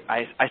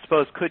I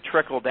suppose could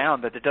trickle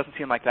down, but it doesn't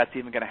seem like that's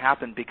even going to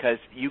happen because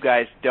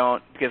because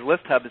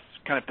ListHub has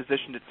kind of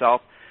positioned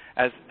itself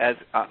as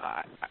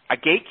a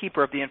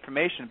gatekeeper of the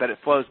information, but it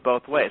flows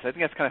both ways. I think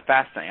that's kind of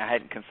fascinating. I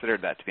hadn't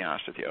considered that, to be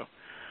honest with you.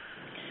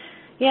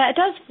 Yeah, it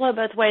does flow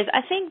both ways.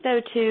 I think,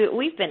 though, too,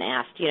 we've been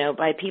asked,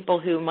 by people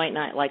who might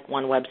not like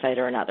one website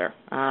or another.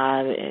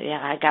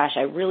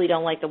 I really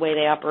don't like the way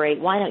they operate.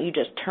 Why don't you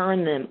just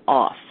turn them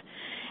off?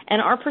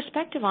 And our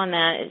perspective on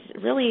that is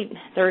really,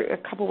 there are a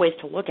couple ways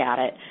to look at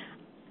it.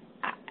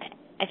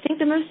 I think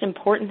the most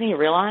important thing to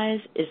realize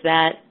is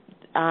that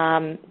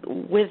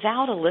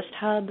without a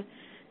ListHub,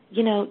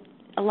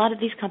 a lot of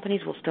these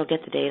companies will still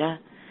get the data,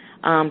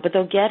 but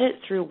they'll get it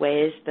through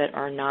ways that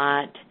are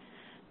not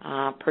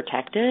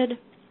protected.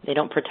 They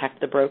don't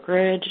protect the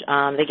brokerage.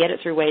 They get it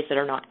through ways that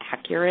are not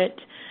accurate.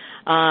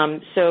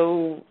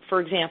 So,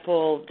 for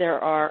example, there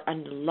are a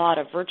lot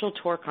of virtual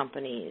tour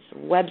companies,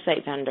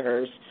 website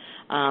vendors,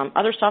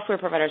 other software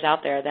providers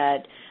out there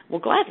that will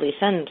gladly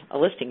send a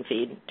listing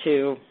feed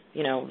to,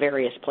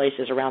 various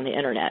places around the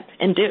internet,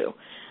 and do.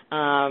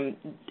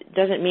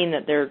 Doesn't mean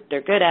that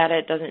they're good at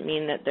it. Doesn't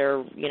mean that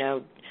they're,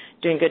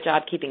 doing a good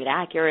job keeping it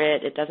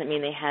accurate. It doesn't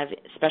mean they have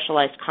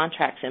specialized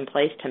contracts in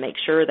place to make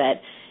sure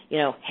that,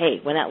 hey,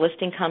 when that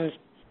listing comes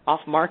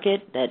off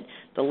market, that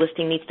the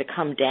listing needs to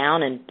come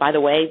down, and by the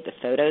way, the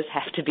photos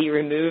have to be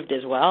removed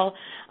as well.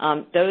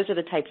 Those are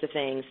the types of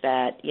things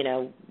that,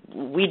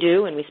 we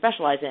do and we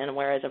specialize in,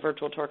 whereas a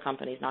virtual tour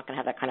company is not going to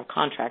have that kind of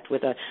contract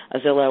with a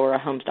Zillow or a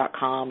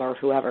Homes.com or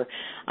whoever.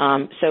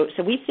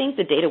 So we think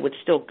the data would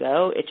still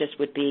go. It just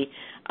would be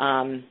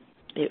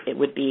it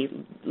would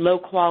be low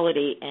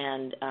quality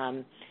and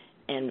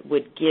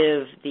would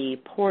give the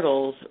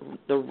portals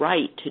the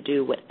right to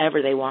do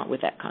whatever they want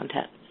with that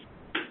content.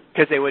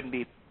 Because they wouldn't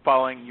be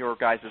following your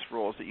guys'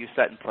 rules that you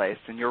set in place,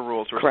 and your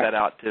rules were Correct. set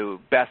out to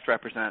best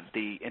represent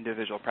the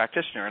individual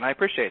practitioner, and I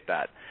appreciate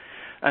that.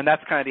 And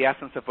that's kind of the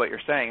essence of what you're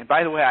saying. And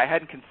by the way, I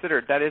hadn't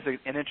considered that is an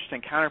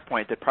interesting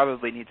counterpoint that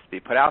probably needs to be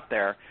put out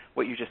there,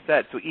 what you just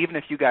said. So even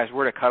if you guys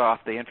were to cut off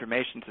the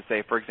information to,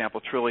 say, for example,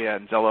 Trulia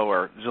and Zillow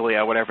or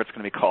Zillia, whatever it's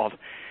going to be called,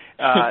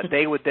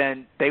 they would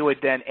then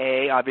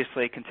A,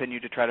 obviously continue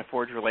to try to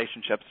forge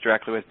relationships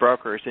directly with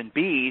brokers, and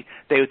B,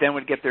 they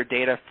would get their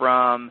data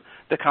from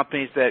the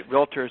companies that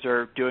realtors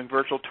are doing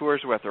virtual tours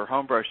with, or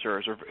home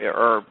brochures,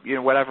 or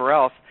whatever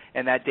else,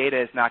 and that data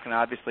is not going to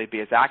obviously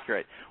be as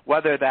accurate.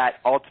 Whether that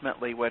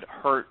ultimately would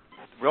hurt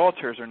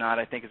realtors or not,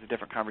 I think, is a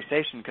different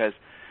conversation, because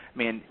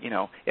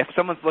if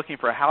someone's looking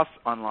for a house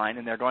online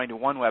and they're going to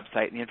one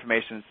website and the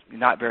information is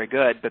not very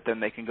good, but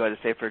then they can go to,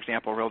 say, for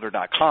example,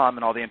 Realtor.com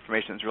and all the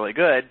information is really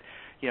good,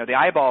 the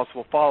eyeballs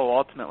will follow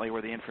ultimately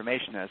where the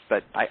information is.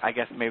 But I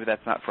guess maybe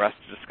that's not for us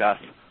to discuss.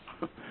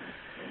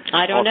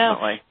 I don't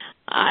ultimately. know.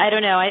 I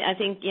don't know. I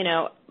think,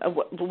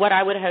 what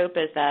I would hope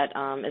is that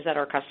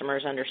our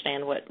customers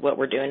understand what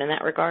we're doing in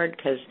that regard,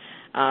 because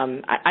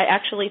I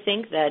actually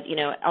think that,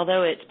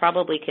 although it's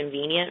probably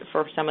convenient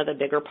for some of the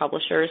bigger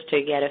publishers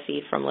to get a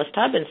feed from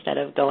ListHub instead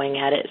of going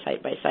at it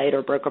site by site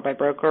or broker by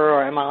broker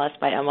or MLS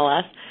by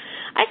MLS,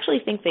 I actually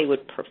think they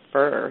would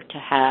prefer to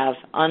have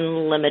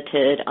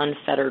unlimited,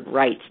 unfettered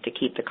rights to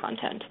keep the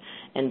content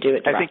and do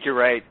it directly. I think you're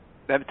right.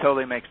 That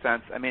totally makes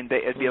sense.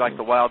 It'd be like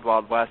the wild,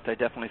 wild west. I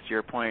definitely see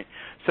your point.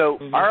 So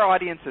our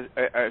audience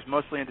is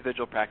mostly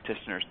individual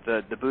practitioners,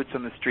 the boots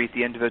on the street,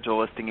 the individual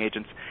listing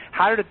agents.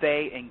 How do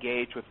they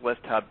engage with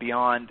ListHub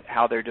beyond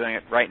how they're doing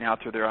it right now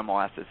through their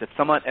MLSs?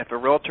 If a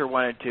realtor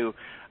wanted to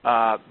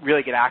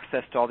really get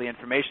access to all the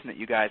information that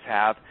you guys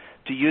have,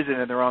 to use it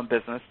in their own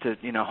business, to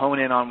hone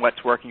in on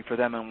what's working for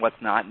them and what's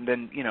not, and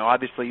then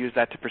obviously use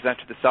that to present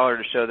to the seller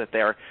to show that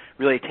they're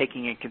really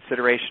taking in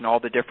consideration all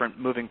the different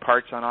moving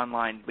parts on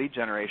online lead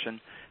generation.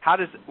 How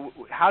does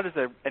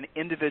an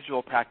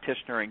individual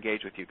practitioner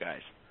engage with you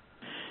guys?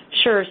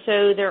 Sure.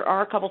 So there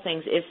are a couple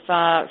things. If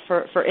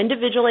for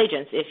individual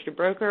agents, if your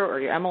broker or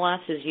your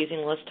MLS is using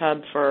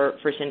ListHub for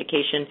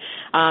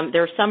syndication,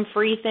 there are some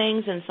free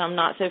things and some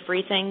not so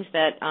free things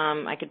that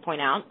I could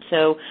point out.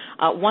 So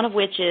one of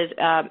which is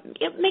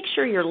make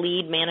sure your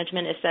lead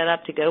management is set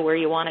up to go where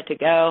you want it to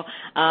go.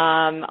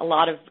 A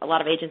lot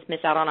of agents miss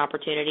out on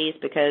opportunities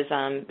because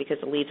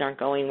the leads aren't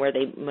going where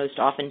they most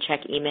often check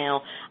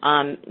email.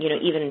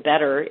 Even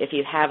better if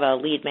you have a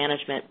lead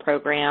management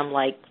program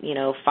like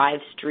 5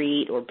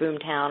 Street or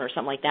Boomtown or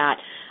something like that,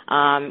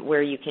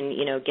 where you can,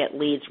 get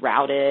leads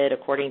routed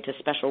according to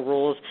special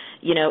rules.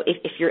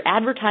 If you're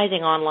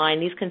advertising online,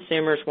 these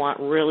consumers want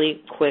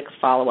really quick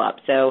follow-up.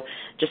 So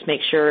just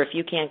make sure if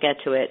you can't get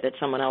to it that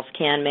someone else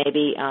can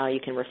maybe. You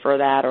can refer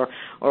that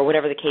or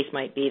whatever the case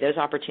might be. Those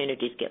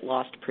opportunities get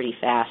lost pretty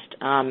fast.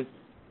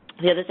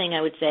 The other thing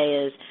I would say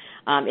is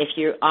if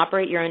you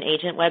operate your own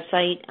agent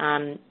website,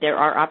 there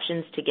are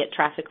options to get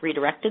traffic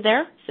redirected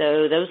there.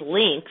 So those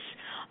links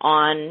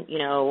on,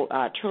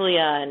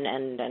 Trulia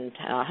and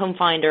Home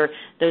Finder,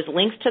 those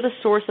links to the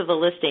source of the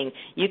listing,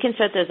 you can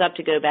set those up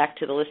to go back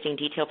to the listing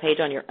detail page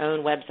on your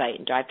own website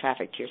and drive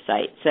traffic to your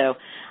site. So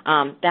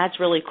that's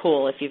really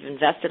cool. If you've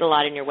invested a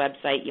lot in your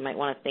website, you might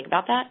want to think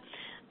about that.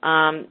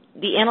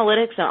 The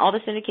analytics and all the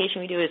syndication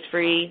we do is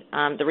free.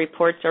 The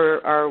reports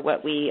are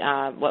what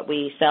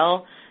we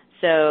sell.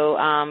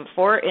 So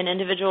for an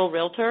individual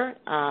realtor,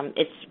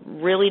 it's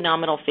really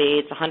nominal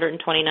fee. It's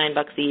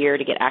 $129 a year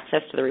to get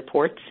access to the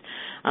reports.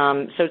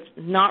 So it's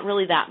not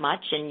really that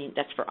much, and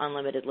that's for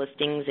unlimited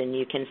listings, and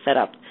you can set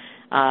up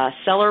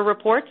seller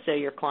reports so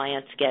your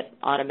clients get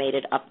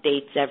automated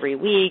updates every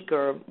week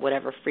or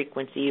whatever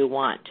frequency you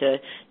want to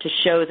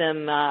show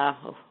them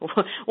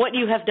what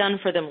you have done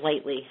for them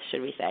lately,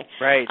 should we say.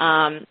 Right.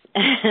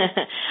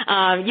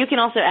 You can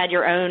also add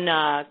your own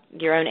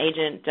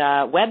agent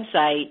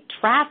website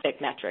traffic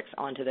metrics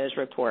onto those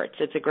reports.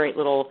 It's a great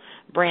little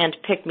brand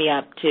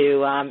pick-me-up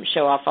to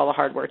show off all the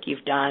hard work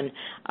you've done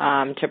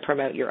to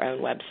promote your own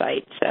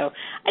website. So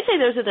I'd say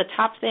those are the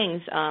top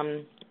things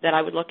that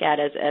I would look at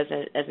as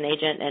an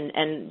agent,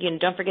 and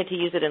don't forget to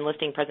use it in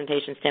listing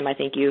presentations, Tim. I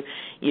think you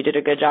did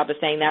a good job of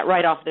saying that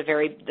right off the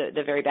very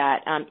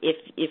bat.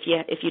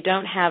 If you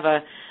don't have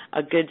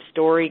a good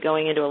story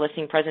going into a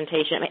listing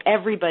presentation, I mean,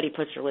 everybody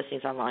puts their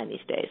listings online these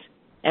days.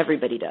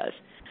 Everybody does.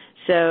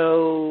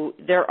 So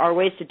there are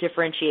ways to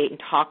differentiate and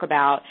talk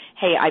about,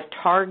 hey, I've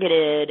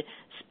targeted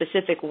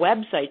specific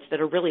websites that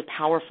are really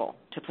powerful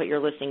to put your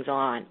listings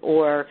on.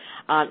 Or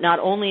not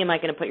only am I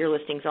going to put your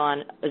listings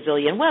on a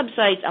zillion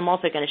websites, I'm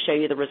also going to show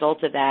you the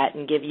results of that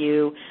and give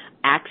you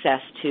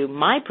access to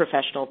my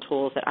professional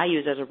tools that I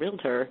use as a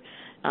realtor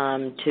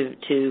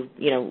to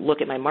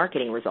look at my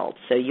marketing results.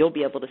 So you'll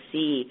be able to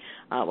see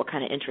what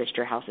kind of interest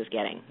your house is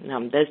getting.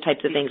 Those types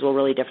of things will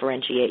really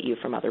differentiate you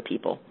from other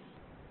people.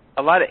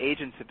 A lot of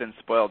agents have been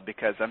spoiled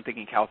because I'm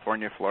thinking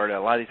California, Florida,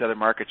 a lot of these other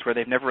markets where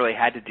they've never really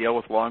had to deal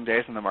with long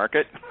days in the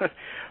market.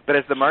 But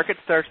as the market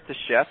starts to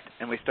shift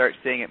and we start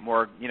seeing it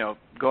more,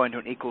 go into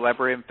an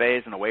equilibrium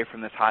phase and away from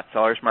this hot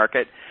seller's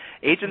market,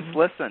 agents,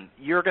 listen,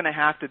 you're going to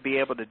have to be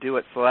able to do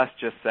what Celeste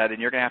just said,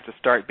 and you're going to have to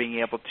start being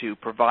able to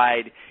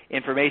provide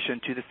information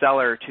to the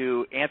seller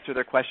to answer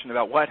their question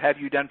about what have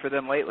you done for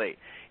them lately.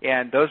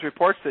 And those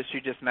reports that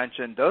you just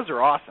mentioned, those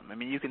are awesome. I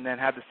mean, you can then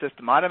have the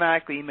system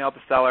automatically email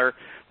the seller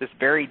this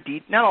very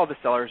deep. Not all the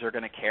sellers are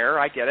going to care,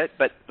 I get it,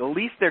 but at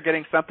least they're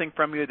getting something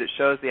from you that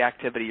shows the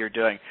activity you're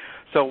doing.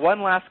 So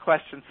one last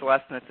question,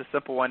 Celeste, and it's a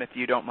simple one if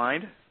you don't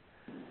mind.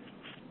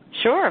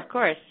 Sure, of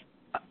course.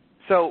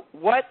 So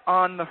what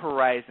on the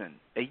horizon,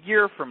 a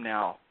year from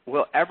now,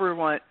 will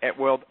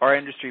our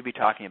industry be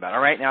talking about?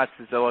 Right now it's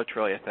the Zillow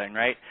Trulia thing,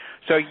 right?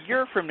 So a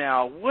year from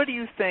now, what do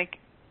you think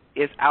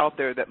is out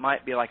there that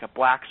might be like a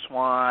black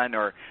swan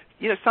or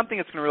something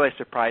that's going to really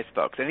surprise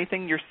folks?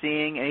 Anything you're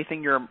seeing,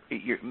 anything you're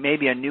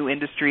maybe a new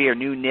industry or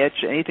new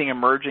niche, anything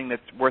emerging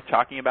that's worth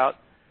talking about?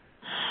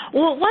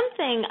 Well, one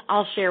thing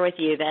I'll share with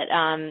you that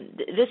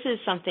this is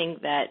something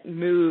that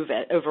Move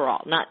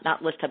overall,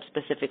 not ListHub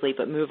specifically,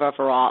 but Move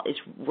overall is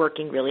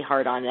working really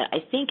hard on that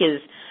I think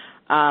is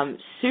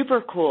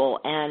super cool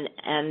and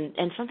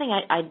something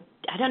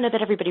I don't know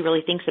that everybody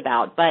really thinks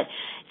about, but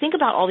think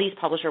about all these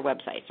publisher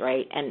websites,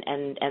 right?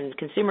 And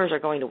consumers are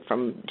going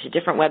to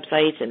different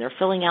websites, and they're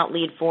filling out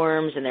lead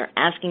forms, and they're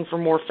asking for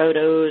more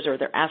photos, or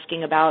they're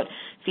asking about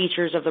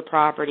features of the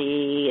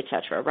property, et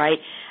cetera, right?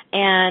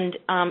 And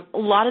a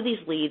lot of these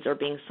leads are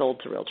being sold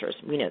to realtors.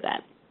 We know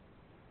that.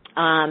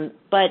 And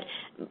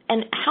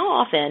how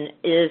often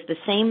is the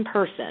same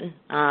person,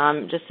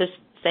 just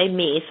say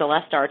me,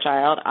 Celeste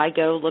Starchild, I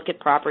go look at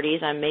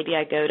properties, maybe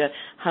I go to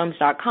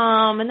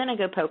homes.com, and then I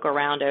go poke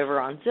around over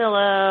on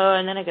Zillow,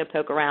 and then I go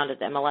poke around at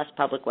the MLS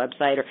public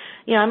website, or,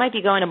 I might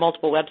be going to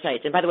multiple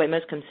websites. And by the way,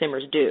 most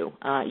consumers do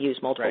use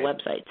multiple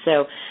websites.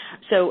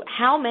 So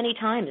how many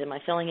times am I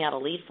filling out a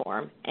lead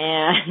form?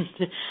 And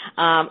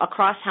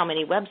across how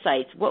many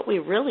websites? What we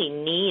really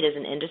need as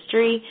an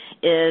industry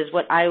is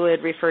what I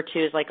would refer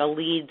to as like a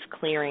leads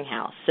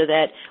clearinghouse, so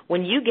that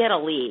when you get a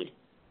lead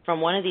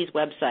from one of these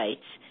websites,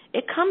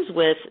 it comes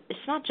with, it's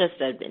not just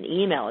an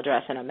email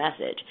address and a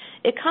message.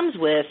 It comes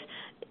with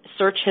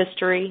search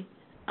history,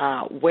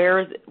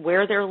 where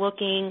they're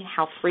looking,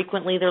 how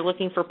frequently they're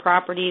looking for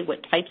property, what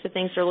types of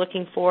things they're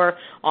looking for,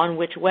 on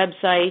which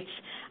websites,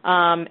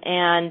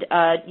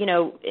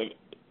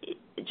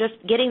 just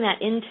getting that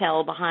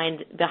intel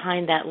behind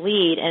that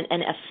lead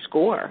and a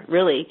score,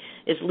 really,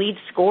 is lead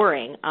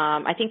scoring.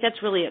 I think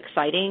that's really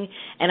exciting,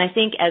 and I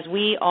think as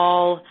we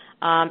all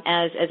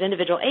as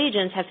individual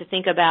agents have to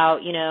think about,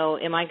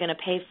 am I going to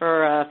pay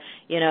for a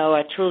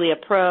Trulia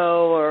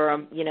Pro or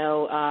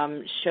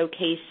a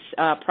Showcase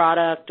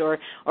product or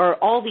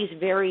all these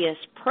various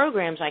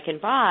programs I can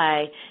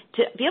buy,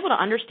 to be able to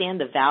understand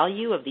the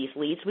value of these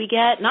leads we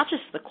get, not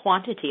just the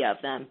quantity of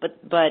them,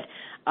 but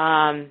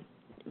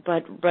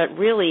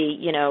really,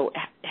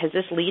 has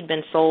this lead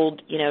been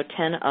sold,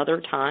 10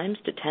 other times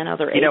to 10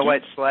 other agents? You know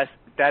what, Celeste,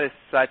 that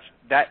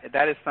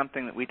is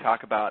something that we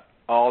talk about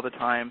all the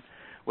time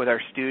with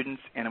our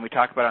students, and we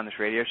talk about on this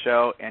radio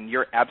show, and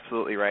you're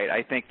absolutely right.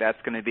 I think that's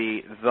going to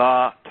be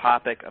the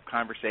topic of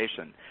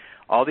conversation.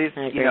 All these,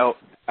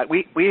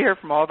 we hear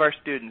from all of our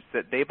students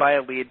that they buy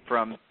a lead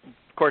from,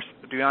 of course,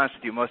 to be honest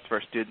with you, most of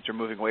our students are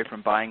moving away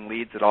from buying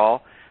leads at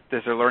all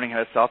because they're learning how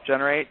to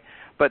self-generate.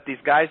 But these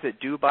guys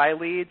that do buy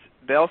leads,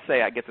 they'll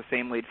say, I get the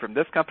same lead from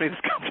this company, this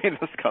company, and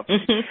this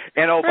company.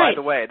 And, by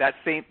the way, that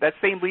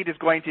same lead is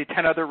going to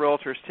 10 other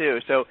realtors too.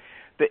 So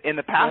in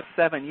the past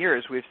 7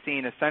 years, we've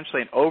seen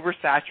essentially an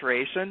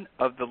oversaturation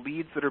of the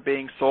leads that are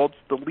being sold.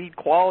 The lead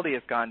quality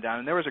has gone down.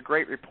 And there was a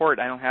great report.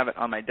 I don't have it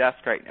on my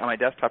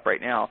desktop right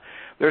now.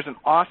 There's an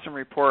awesome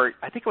report.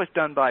 I think it was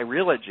done by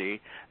Realogy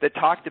that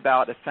talked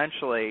about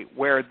essentially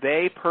where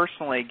they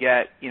personally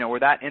get, where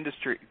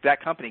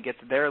that company gets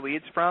their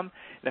leads from.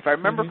 And if I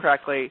remember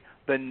correctly,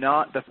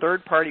 the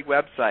third-party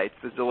websites,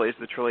 the Zillias,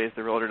 the Trulias,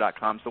 the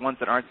Realtor.coms, the ones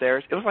that aren't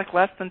theirs, it was like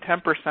less than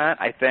 10%,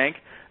 I think,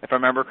 if I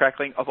remember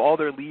correctly, of all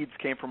their leads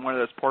came from one of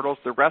those portals.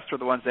 The rest were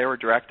the ones they were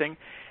directing.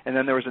 And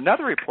then there was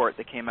another report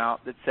that came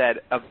out that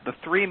said of the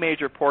 3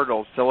 major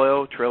portals,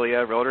 Zillow,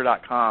 Trulia,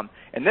 Realtor.com,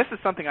 and this is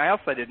something I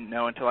also didn't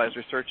know until I was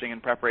researching in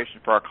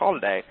preparation for our call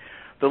today,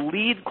 the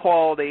lead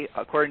quality,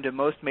 according to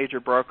most major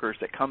brokers,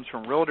 that comes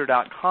from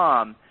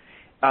Realtor.com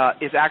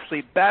is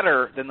actually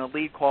better than the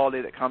lead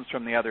quality that comes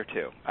from the other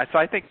 2. So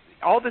I think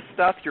all this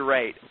stuff, you're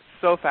right,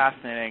 so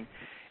fascinating.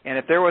 And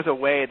if there was a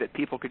way that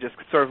people could just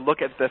sort of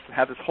look at this and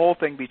have this whole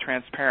thing be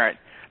transparent,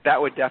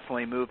 that would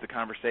definitely move the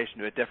conversation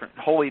to a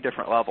wholly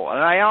different level. And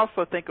I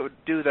also think it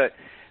would do the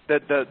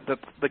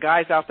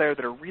guys out there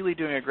that are really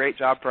doing a great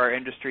job for our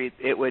industry,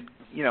 it would,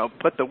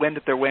 put the wind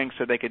at their wings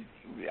so they could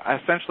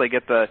essentially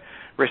get the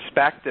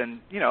respect and,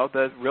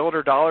 the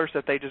realtor dollars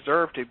that they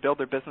deserve to build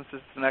their businesses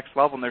to the next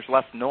level, and there's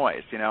less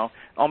noise,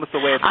 almost a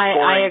way of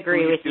I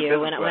agree with you.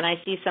 When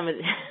I see some of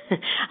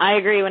I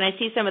agree. When I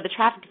see some of the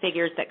traffic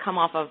figures that come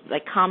off of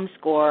like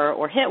ComScore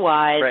or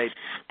Hitwise, right.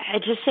 I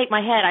just shake my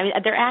head. I mean,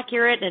 they're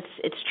accurate, and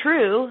it's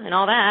true and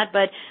all that,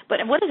 but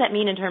what does that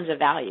mean in terms of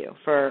value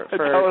for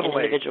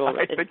totally. an individual?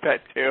 I think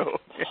that too.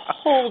 Yeah.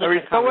 Whole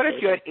different so what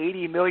if you had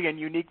 80 million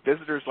unique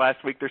visitors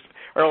last week,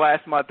 or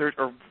last month,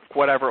 or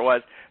whatever it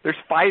was? There's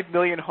 5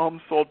 million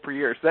homes sold per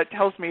year. So that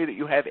tells me that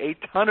you have a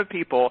ton of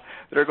people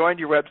that are going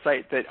to your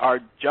website that are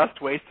just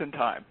wasting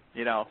time.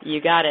 You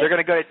got it. They're going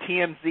to go to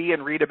TMZ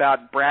and read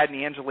about Brad and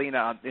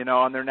Angelina,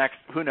 on their next,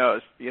 who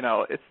knows,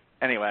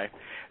 anyway.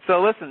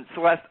 So listen,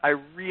 Celeste, I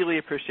really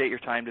appreciate your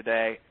time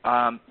today.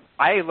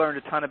 I learned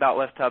a ton about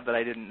ListHub that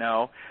I didn't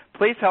know.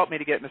 Please help me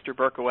to get Mr.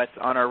 Berkowitz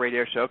on our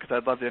radio show because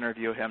I'd love to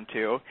interview him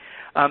too.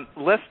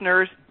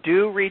 Listeners,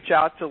 do reach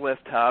out to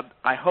ListHub.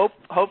 I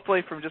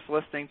hopefully from just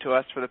listening to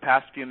us for the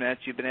past few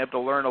minutes, you've been able to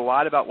learn a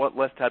lot about what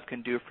ListHub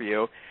can do for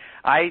you.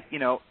 I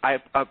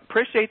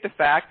appreciate the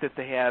fact that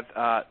they have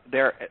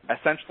they're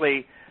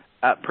essentially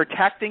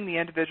protecting the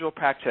individual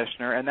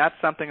practitioner, and that's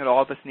something that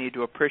all of us need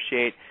to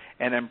appreciate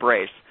and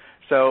embrace.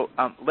 So,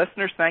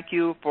 listeners, thank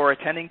you for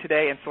attending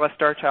today, and Celeste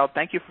Starchild,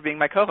 thank you for being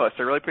my co-host.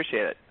 I really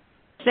appreciate it.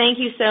 Thank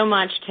you so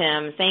much,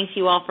 Tim. Thanks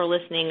you all for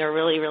listening. I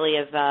really, really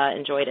have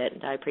enjoyed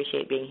it. I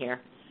appreciate being here.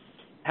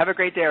 Have a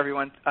great day,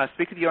 everyone.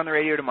 Speak with you on the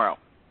radio tomorrow.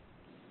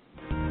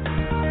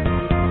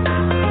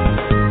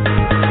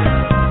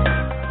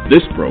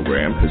 This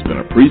program has been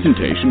a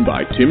presentation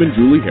by Tim and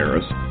Julie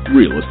Harris,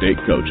 Real Estate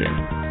Coaching.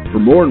 For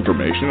more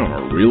information on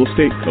our real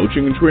estate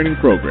coaching and training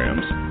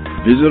programs,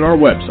 visit our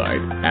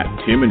website at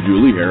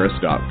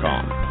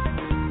timandjulieharris.com.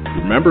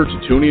 Remember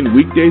to tune in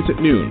weekdays at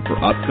noon for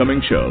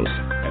upcoming shows.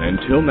 And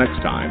until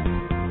next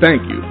time,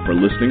 thank you for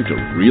listening to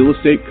Real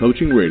Estate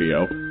Coaching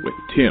Radio with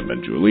Tim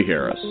and Julie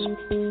Harris.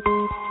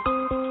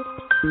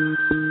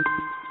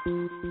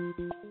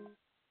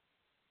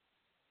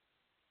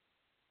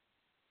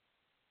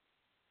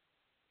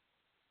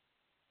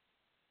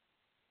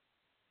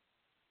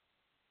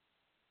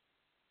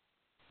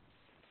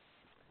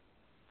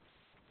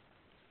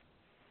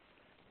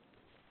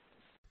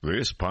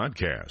 This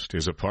podcast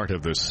is a part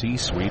of the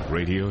C-Suite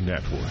Radio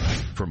Network.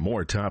 For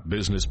more top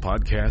business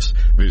podcasts,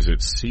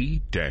 visit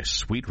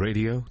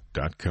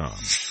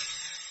c-suiteradio.com.